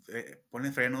 pues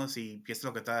ponle frenos y piensa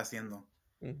lo que estás haciendo.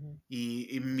 ujú.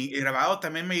 Y mi grabado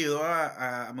también me ayudó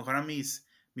a mejorar mis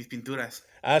pinturas.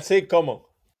 Ah, sí, ¿cómo?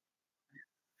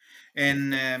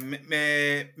 En,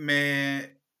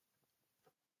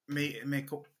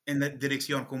 en la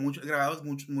dirección, con muchos grabados,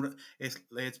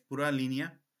 es pura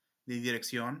línea de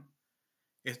dirección.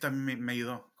 Esto también me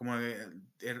ayudó, como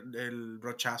el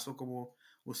brochazo, como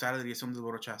usar la dirección del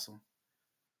brochazo.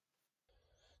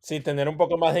 Sí, tener un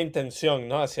poco más de intención,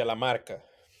 ¿no? Hacia la marca.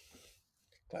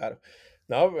 Claro.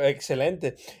 No,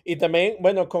 excelente. Y también,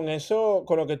 bueno, con eso,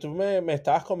 con lo que tú me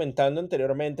estabas comentando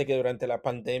anteriormente, que durante la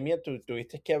pandemia tú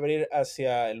tuviste que abrir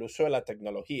hacia el uso de la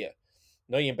tecnología,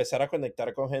 ¿no? Y empezar a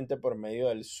conectar con gente por medio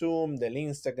del Zoom, del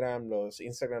Instagram, los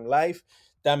Instagram Live.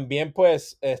 También,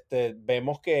 pues,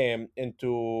 vemos que en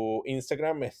tu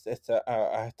Instagram has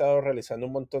estado realizando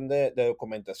un montón de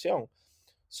documentación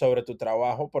sobre tu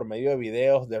trabajo por medio de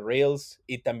videos, de Reels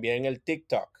y también el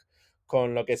TikTok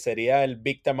con lo que sería el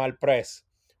Big Tamal Press.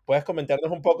 ¿Puedes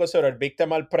comentarnos un poco sobre el Big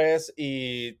Tamal Press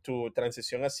y tu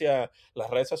transición hacia las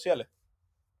redes sociales?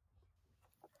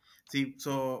 Sí,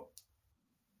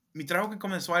 mi trabajo que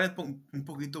comenzó es un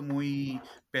poquito muy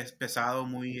pesado,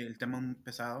 el tema muy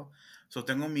pesado.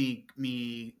 Tengo mis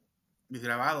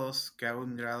grabados, que hago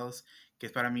mis grabados, que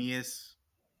para mí es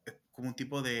como un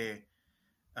tipo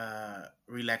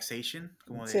relaxation,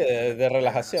 como Sí, de de relajación.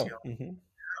 relajación. Ujú,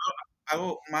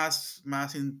 Algo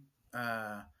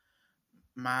ah,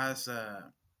 más,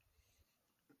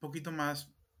 un poquito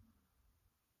más,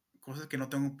 cosas que no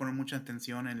tengo que poner mucha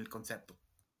atención en el concepto.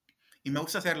 Y me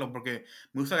gusta hacerlo porque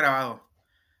me gusta grabado.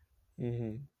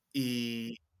 ujú,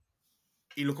 Y,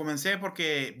 y lo comencé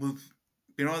porque, pues,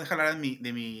 primero dejar hablar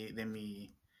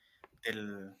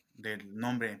del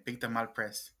nombre, Victor Mal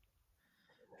Press.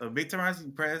 Los Victor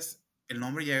Mal Press, el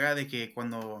nombre llega de que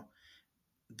cuando,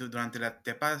 durante las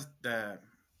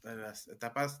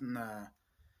etapas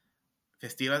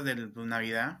festivas de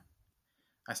Navidad,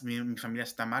 mi familia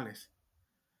hace tamales.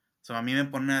 So, a mí me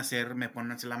ponen a hacer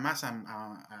la masa,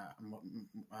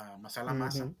 a amasar la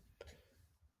masa. ujú.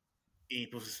 Y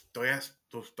pues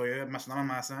estoy amasando la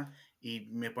masa y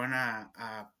me ponen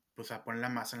pues, a poner la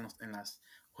masa en las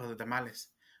hojas de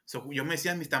tamales. So, yo me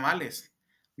decía mis tamales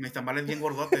bien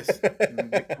gordotes,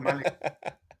 big tamales.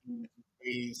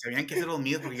 Y sabían que esos eran los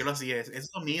míos porque yo los hacía, esos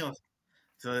son míos.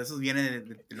 So, esos vienen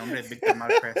del nombre de Big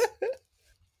Tamal Press.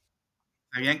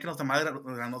 Sabían que los tamales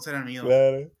grandotes eran míos.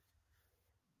 Claro.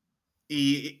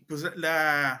 Pues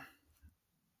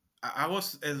hago,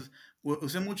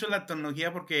 usé mucho la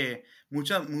tecnología porque me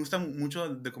gusta mucho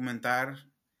documentar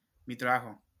mi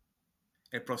trabajo,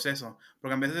 el proceso,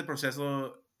 porque a veces el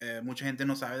proceso mucha gente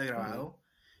no sabe de Ujú, grabado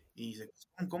y dice,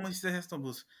 ¿cómo hiciste esto?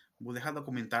 Pues deja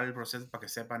documentar el proceso para que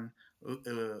sepan,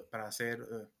 para hacer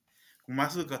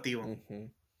más educativo.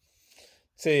 ujú.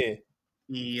 Sí,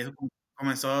 Y eso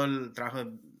comenzó el trabajo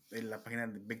de la página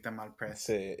de Big Tamal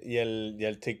Press. sí, y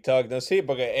el TikTok, ¿no? Sí,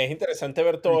 porque es interesante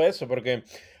ver todo eso, porque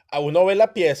a uno ve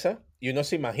la pieza y uno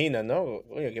se imagina, ¿no?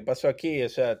 Oye, ¿qué pasó aquí? O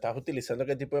sea, ¿estás utilizando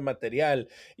qué tipo de material?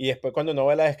 Y después cuando uno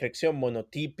ve la descripción,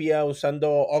 monotipia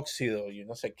usando óxido, y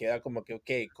uno se queda como que, ok,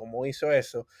 ¿cómo hizo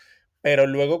eso? Pero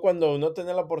luego cuando uno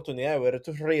tiene la oportunidad de ver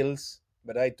tus reels,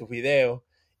 ¿verdad? Y tus videos,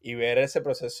 y ver ese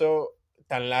proceso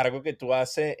tan largo que tú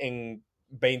haces en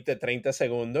 20 30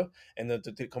 segundos, en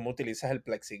donde cómo utilizas el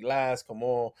plexiglass,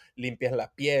 cómo limpias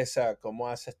la pieza, cómo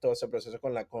haces todo ese proceso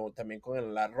también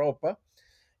con la ropa,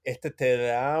 te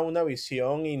da una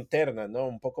visión interna, ¿no?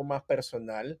 Un poco más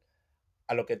personal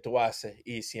a lo que tú haces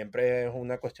y siempre es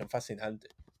una cuestión fascinante.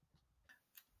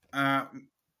 Ah,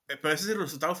 pero ese es el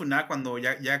resultado final cuando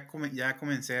ya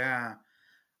comencé a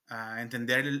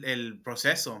entender el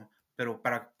proceso, pero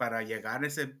para llegar a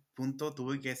ese punto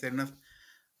tuve que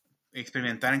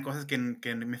experimentar en cosas que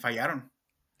me fallaron.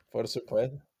 Por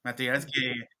supuesto. Materiales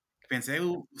que pensé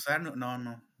usar,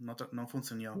 no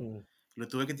funcionó. Mm. Lo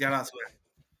tuve que tirar a la basura.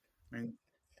 Me-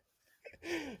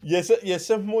 Y eso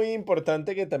es muy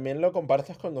importante que también lo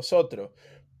compartas con nosotros,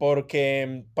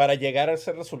 porque para llegar a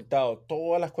ese resultado,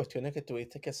 todas las cuestiones que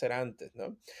tuviste que hacer antes,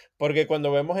 ¿no? Porque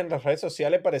cuando vemos en las redes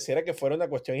sociales pareciera que fuera una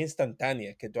cuestión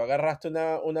instantánea, que tú agarraste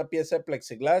una pieza de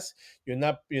plexiglass y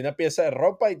una pieza de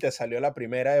ropa y te salió la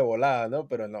primera de volada, ¿no?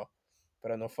 Pero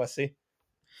no fue así.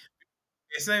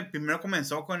 Ese primero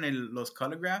comenzó con los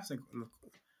color graphs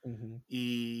Ujú,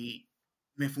 y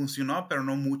me funcionó, pero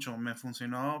no mucho. Me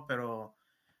funcionó, pero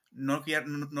no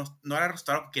era el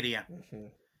resultado que quería.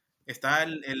 ujú.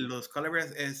 Los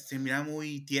colors se mira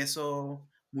muy tieso,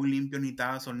 muy limpio, ni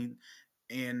tal,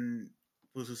 en,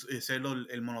 pues es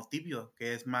el monotipio,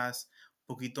 que es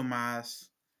poquito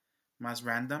más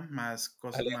random, más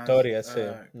cosas más, Aleatoria, sí.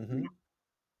 Ujú,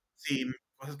 sí,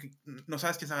 cosas que no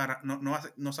sabes qué agarrar,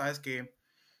 no sabes qué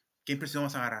impresión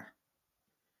vas a agarrar,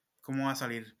 cómo va a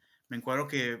salir. Me acuerdo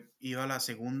que iba a las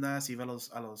segundas, iba a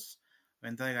los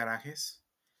ventas de garajes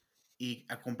y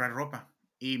a comprar ropa.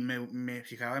 Y me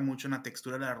fijaba mucho en la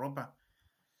textura de la ropa.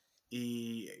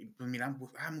 Pues mira,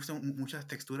 pues, muchas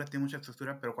texturas, tiene mucha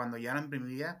textura, pero cuando ya la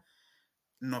imprimía,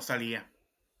 no salía.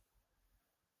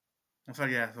 No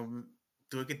salía.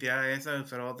 Tuve que tirar esa,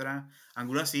 usar otra.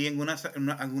 Algunas sí,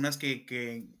 algunas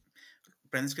que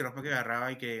prendes que ropa que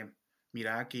agarraba y que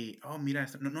miraba que, oh, mira,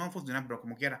 esto no va a funcionar, pero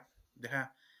como quiera,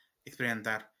 deja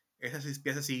experimentar. Esas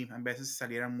piezas sí, a veces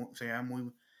salían muy,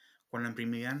 cuando la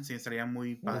imprimían, sí, salían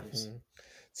muy padres. ujú.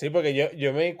 Sí, porque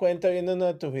yo me di cuenta viendo uno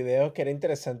de tus videos que era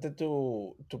interesante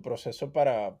tu proceso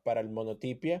para el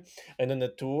monotipia, en donde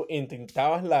tú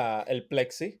intentabas el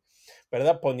plexi,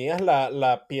 ¿verdad? Ponías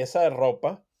la pieza de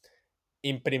ropa,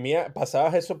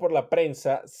 pasabas eso por la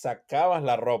prensa, sacabas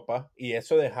la ropa y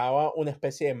eso dejaba una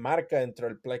especie de marca dentro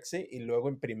del plexi y luego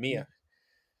imprimías.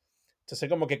 Entonces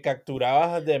como que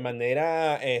capturabas de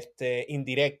manera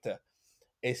indirecta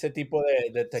ese tipo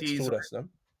de Sí, texturas,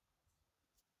 ¿no?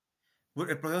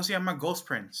 el proceso se llama Ghost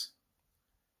Prints.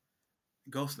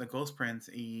 The Ghost Prints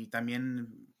y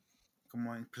también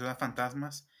como personas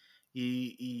fantasmas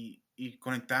y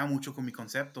conectaba mucho con mi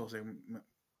concepto. O sea,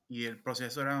 y el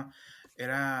proceso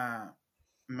era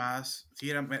más,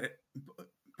 sí,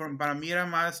 para mí era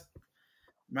más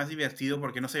divertido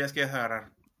porque no sabías qué ibas a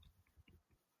agarrar.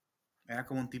 Era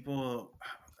como un tipo,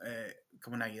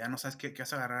 como Navidad, no sabes qué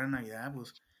vas a agarrar en Navidad,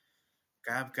 pues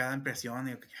cada impresión,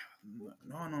 y,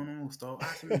 no me gustó,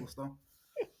 sí me gustó.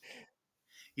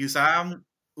 Y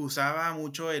usaba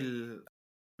mucho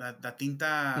la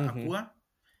tinta Ujú. Acua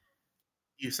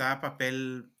y usaba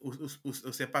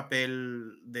usé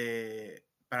papel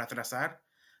para trazar.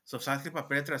 So, sabes que el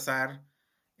papel de trazar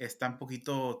tiene un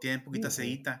poquito Ujú.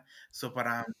 acidita. So,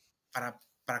 para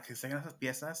que se hagan esas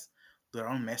piezas,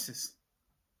 duraron meses.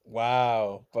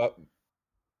 Wow,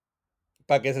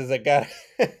 para que se secara.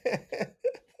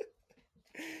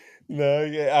 No,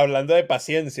 hablando de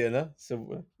paciencia, ¿no?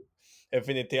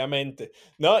 Definitivamente.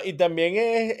 No, y también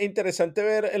es interesante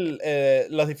ver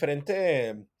las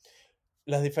diferentes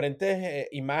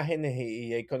imágenes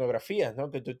y iconografías,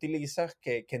 ¿no? Que tú utilizas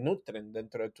que nutren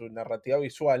dentro de tu narrativa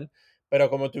visual, pero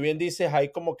como tú bien dices,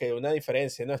 hay como que una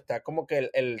diferencia, ¿no? Está como que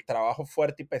el trabajo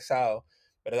fuerte y pesado,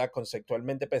 ¿verdad?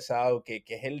 Conceptualmente pesado, que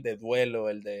es el de duelo,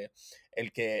 el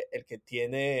que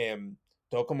tiene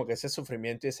todo como que ese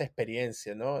sufrimiento y esa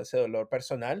experiencia, ¿no? Ese dolor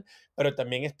personal, pero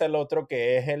también está el otro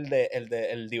que es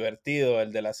el divertido,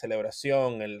 el de la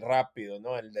celebración, el rápido,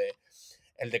 ¿no? El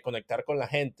de conectar con la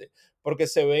gente, porque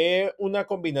se ve una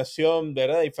combinación,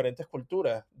 ¿verdad?, de diferentes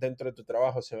culturas dentro de tu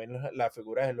trabajo. Se ven las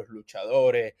figuras de los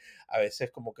luchadores, a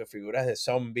veces como que figuras de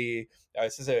zombies, a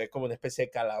veces se ve como una especie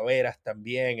de calaveras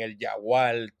también, el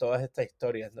yagual, todas estas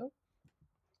historias, ¿no?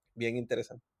 Bien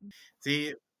interesante.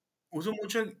 Sí, me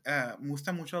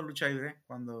gusta mucho la lucha libre.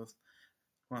 Cuando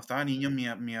estaba niño,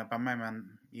 mi papá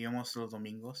íbamos los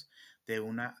domingos de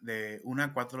una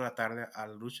a 4 de la tarde a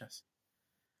las luchas.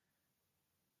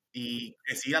 Y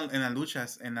crecí en las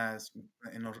luchas, en las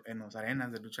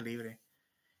arenas de lucha libre.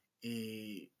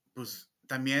 Y pues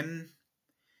también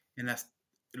en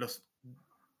los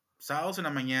sábados en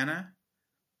la mañana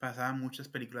pasaban muchas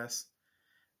películas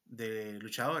de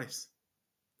luchadores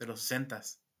de los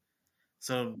 60s.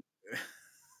 So,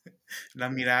 la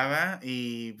miraba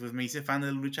y pues me hice fan de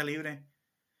la lucha libre.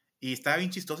 Y estaba bien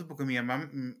chistoso porque mi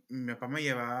papá me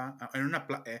llevaba en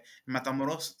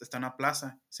Matamoros está una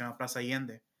plaza, se llama Plaza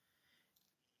Allende.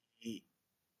 Y,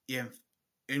 y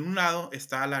en un lado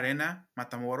está la arena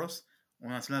Matamoros,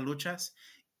 donde hacen las luchas,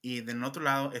 y del otro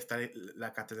lado está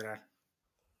la catedral.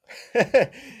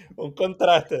 Un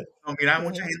contraste. No, miraba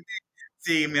mucha gente,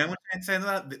 sí, miraba mucha gente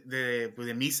saliendo pues,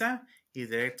 de misa y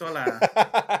directo a las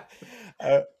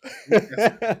Ah,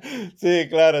 luchas. sí,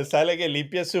 claro, sale que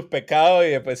limpian sus pecados y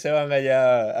después se van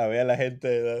allá a ver a la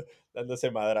gente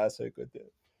dándose madrazo y cuestión.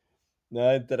 No,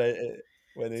 Sí,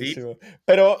 buenísimo.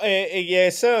 Pero, y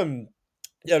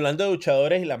hablando de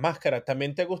luchadores y la máscara,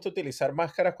 ¿también te gusta utilizar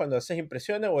máscaras cuando haces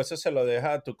impresiones o eso se lo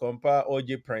deja a tu compa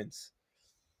OG Prince?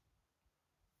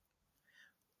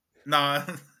 no,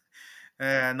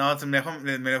 no, me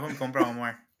dejo mi compra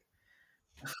Omar.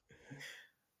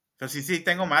 Pero sí,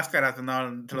 tengo máscaras,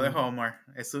 no, te lo dejo a Omar.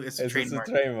 Es su Ese es su trademark.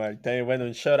 trademark. Bueno,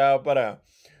 un shout out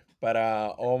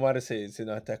para Omar si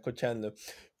nos está escuchando.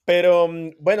 Pero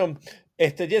bueno,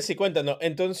 Jesse, cuéntanos.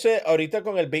 Entonces, ahorita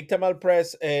con el Big Tamal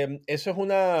Press, eso es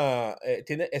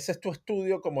ese es tu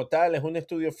estudio como tal, es un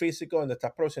estudio físico donde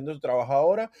estás produciendo tu trabajo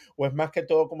ahora, o es más que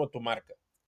todo como tu marca.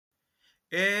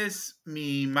 Es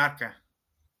mi marca.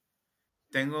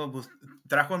 Tengo, pues,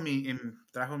 trajo en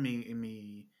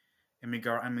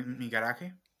mi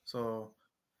garaje. So,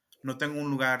 no tengo un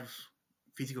lugar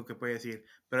físico que pueda decir.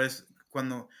 Pero es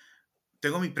cuando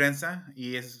tengo mi prensa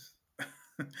y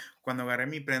cuando agarré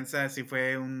mi prensa, sí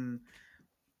fue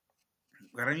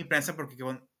agarré mi prensa porque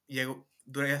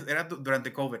era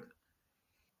durante COVID.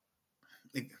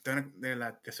 De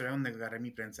la que soy donde agarré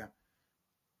mi prensa.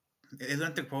 Es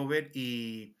durante COVID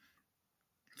y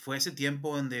fue ese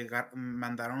tiempo donde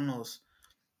mandaron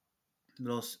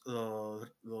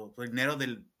el dinero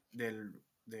del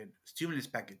stimulus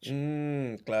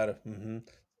package. Claro. Ujú.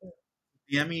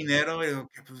 Tenía mi dinero y digo,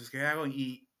 pues, ¿qué hago?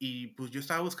 Pues yo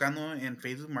estaba buscando en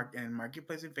Facebook, en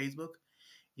Marketplace en Facebook,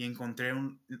 y encontré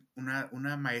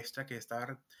una maestra que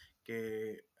estaba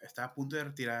a punto de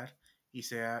retirar y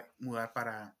se va a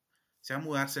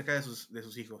mudar cerca de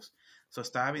sus hijos. So,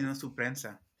 estaba viendo su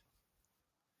prensa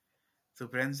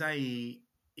y,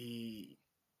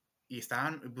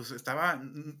 estaba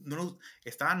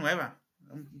nueva,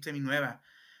 semi nueva.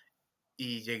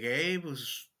 Y llegué y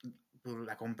pues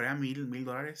la compré a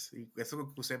 $1,000. Y eso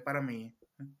lo puse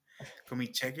con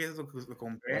mi cheque, eso lo Buena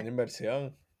compré.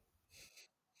 inversión.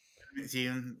 Sí,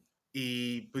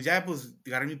 y pues ya, pues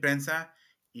agarré mi prensa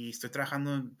y estoy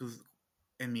trabajando pues,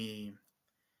 en mi,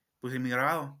 pues en mi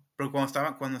grado. Pero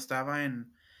cuando estaba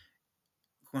en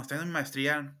mi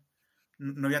maestría,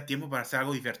 no había tiempo para hacer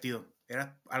algo divertido.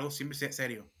 Era algo siempre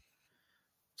serio.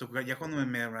 So, ya cuando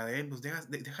me gradué, pues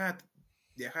deja,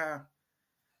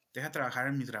 deja trabajar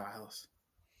en mis grabados.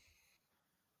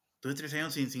 Tuve 3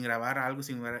 años sin grabar algo,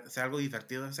 sin hacer algo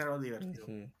divertido, hacer algo divertido.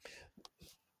 Ujú.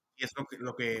 Y es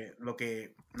lo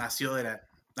que nació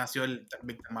el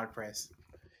Big Tamal Press.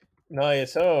 No, y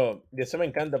eso me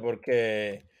encanta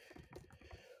porque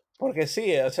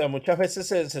sí, o sea, muchas veces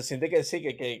se siente que sí,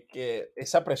 que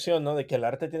esa presión, ¿no? De que el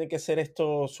arte tiene que ser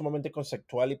esto sumamente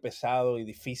conceptual y pesado y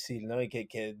difícil, ¿no? Y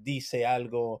que dice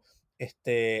algo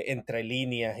entre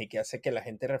líneas y que hace que la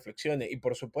gente reflexione. Y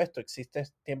por supuesto, existe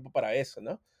tiempo para eso,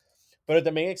 ¿no? Pero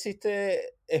también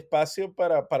existe espacio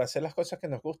para hacer las cosas que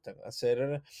nos gustan,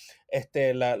 hacer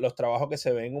los trabajos que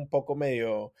se ven un poco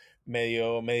medio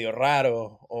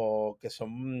raros o que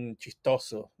son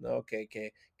chistosos, ¿no?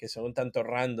 Que son un tanto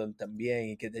random también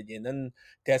y que te llenan,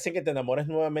 te hacen que te enamores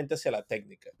nuevamente hacia la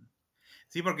técnica.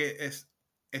 Sí, porque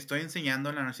estoy enseñando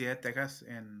en la Universidad de Texas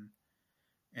en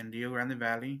Rio Grande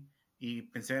Valley y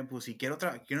pensé, pues si quiero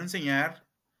enseñar,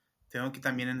 tengo que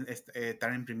también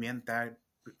estar imprimiendo, estar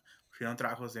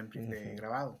trabajos de Ujú,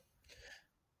 grabado.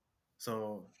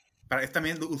 So,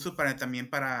 también lo uso también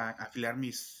para afilar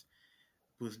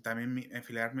pues también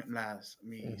afilar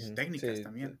mis ujú. técnicas Sí,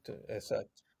 también.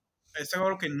 exacto, Es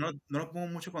algo que no lo pongo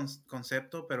mucho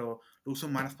concepto, pero lo uso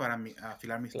más para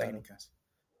afilar mis claro. técnicas.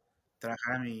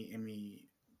 Trabajar en mi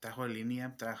trabajo de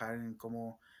línea, trabajar en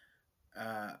cómo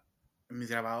ah, mis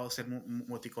grabados ser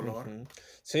multicolor. Ujú.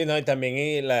 Sí, no, y también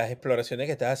y las exploraciones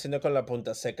que estás haciendo con la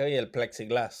punta seca y el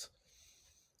plexiglass.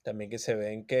 También que se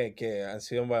ven que han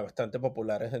sido bastante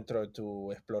populares dentro de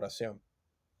tu exploración.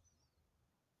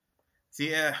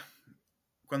 Sí,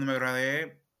 cuando me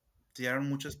gradué, tiraron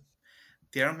muchos,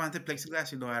 tiraron más de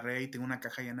plexiglass y lo agarré y tengo una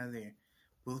caja llena de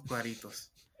puros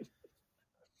cuadritos.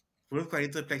 Puros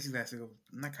cuadritos de plexiglass. Digo,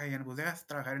 una caja llena, pues dejas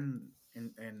trabajar en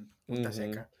punta Ujú.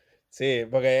 seca. Sí,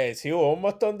 porque sí hubo un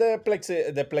montón de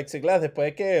plexiglass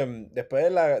después después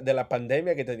de la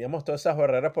pandemia que teníamos todas esas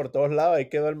barreras por todos lados, ahí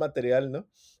quedó el material, ¿no?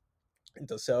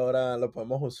 Entonces ahora lo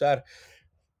podemos usar.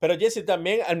 Pero Jesse,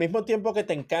 también al mismo tiempo que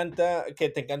te encanta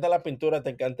la pintura,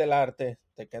 te encanta el arte,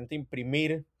 te encanta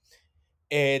imprimir,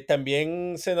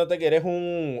 también se nota que eres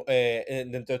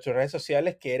dentro de tus redes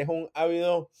sociales, que eres un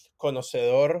ávido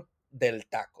conocedor del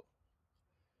taco.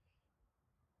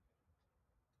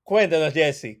 Cuéntanos,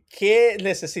 Jesse, ¿qué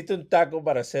necesita un taco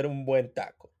para hacer un buen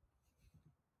taco?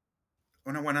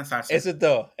 Una buena salsa. Eso es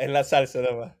todo, es la salsa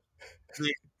nomás. Sí,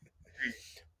 sí.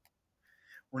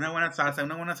 Una buena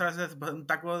salsa es pues, un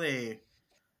taco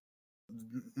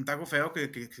feo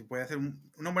que se puede hacer.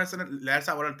 Una buena salsa le da el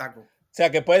sabor al taco. O sea,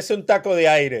 que puede ser un taco de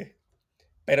aire,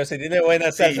 pero si tiene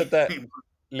buena salsa, Sí, está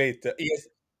listo.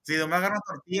 si nomás agarras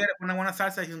tortilla, una buena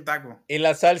salsa y un taco. Y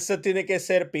la salsa tiene que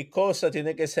ser picosa,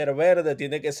 tiene que ser verde,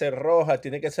 tiene que ser roja,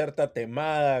 tiene que ser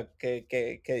tatemada.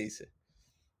 ¿Qué dice?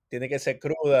 Tiene que ser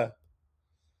cruda.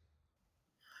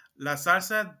 La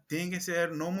salsa tiene que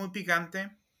ser no muy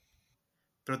picante,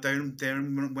 pero tener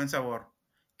un buen sabor.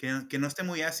 Que no esté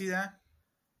muy ácida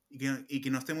y que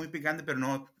no esté muy picante, pero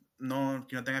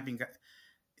que no tenga picante.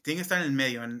 Tiene que estar en el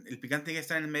medio. El picante tiene que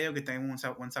estar en el medio que tenga un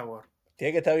buen sabor.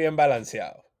 Tiene que estar bien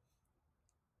balanceado.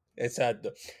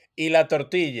 Exacto. Y la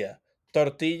tortilla.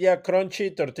 Tortilla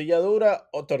crunchy, tortilla dura,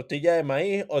 o tortilla de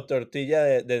maíz, o tortilla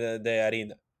de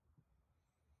harina.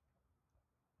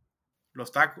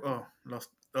 Los tacos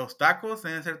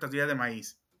deben ser tortillas de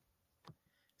maíz.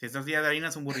 Si es tortilla de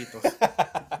harina, son burritos.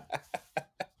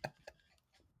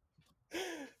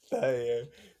 Está bien.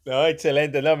 No,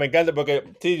 excelente, no, me encanta porque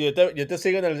sí, yo te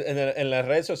sigo en las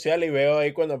redes sociales y veo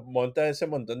ahí cuando montas ese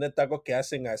montón de tacos que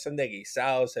hacen de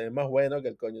guisado, se ve más bueno que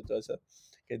el coño, todo eso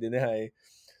que tienes ahí.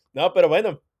 No, pero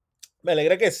bueno, me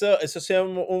alegra que eso sea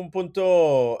un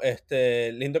punto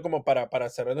lindo como para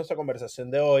cerrar nuestra conversación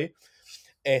de hoy,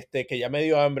 que ya me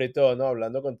dio hambre y todo, ¿no?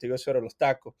 Hablando contigo sobre los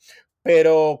tacos.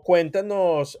 Pero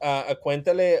cuéntanos,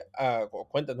 o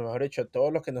cuéntanos, mejor dicho, a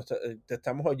todos los que te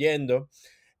estamos oyendo,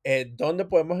 ¿dónde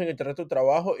podemos encontrar tu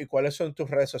trabajo y cuáles son tus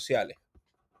redes sociales?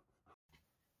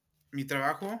 Mi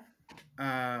trabajo,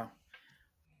 ah,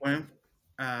 pueden,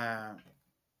 ah,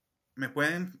 me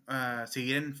pueden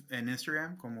seguir en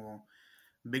Instagram como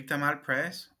Big Tamal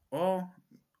Press o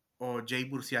J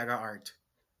Burciaga Art.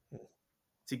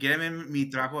 Si quieren ver mi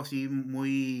trabajo así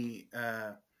muy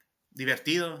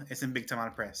divertido, es en Big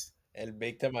Tamal Press. El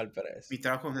Víctor Malpérez. Mi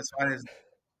trabajo conceptual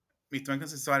mi trabajo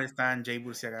conceptual está en J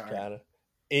Burciaga Art. Claro.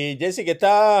 Y Jesse, ¿qué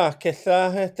estás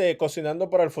cocinando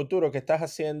para el futuro? ¿Qué estás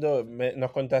haciendo?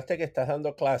 Nos contaste que estás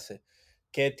dando clases.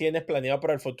 ¿qué tienes planeado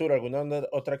para el futuro? ¿Alguna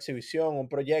otra exhibición, un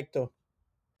proyecto?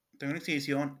 Tengo una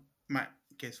exhibición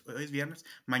hoy es viernes,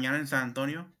 mañana en San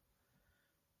Antonio.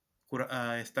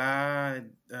 Está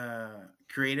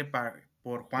created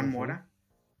por Juan Ujú. Mora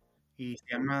y se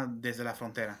llama Desde la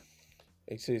Frontera.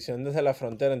 Exhibición desde la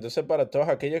frontera. Entonces, para todos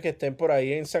aquellos que estén por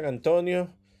ahí en San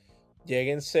Antonio,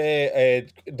 lléguense.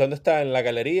 ¿Dónde está? ¿En la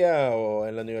galería o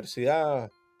en la universidad?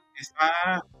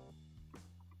 Está,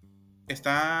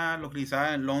 está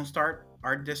localizada en Lone Star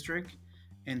Art District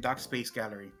en Dock Space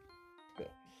Gallery.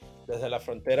 Desde la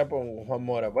frontera con Juan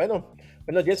Mora. Bueno,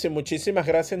 Jesse, muchísimas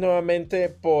gracias nuevamente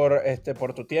por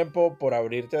tu tiempo, por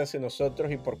abrirte hacia nosotros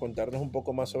y por contarnos un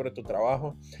poco más sobre tu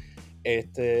trabajo.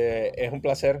 Es un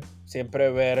placer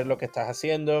siempre ver lo que estás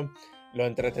haciendo, lo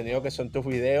entretenido que son tus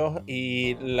videos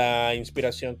y la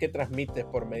inspiración que transmites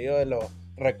por medio de los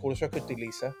recursos que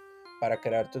utilizas para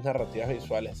crear tus narrativas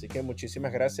visuales. Así que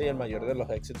muchísimas gracias y el mayor de los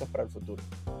éxitos para el futuro.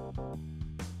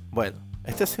 Bueno,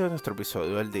 este ha sido nuestro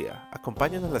episodio del día.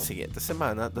 Acompáñanos la siguiente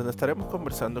semana donde estaremos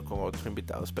conversando con otro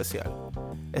invitado especial.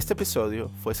 Este episodio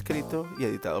fue escrito y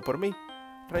editado por mí,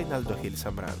 Reinaldo Gil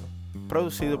Zambrano,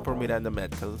 producido por Miranda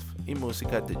Metcalf y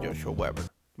música de Joshua Weber.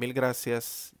 Mil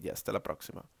gracias y hasta la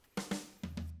próxima.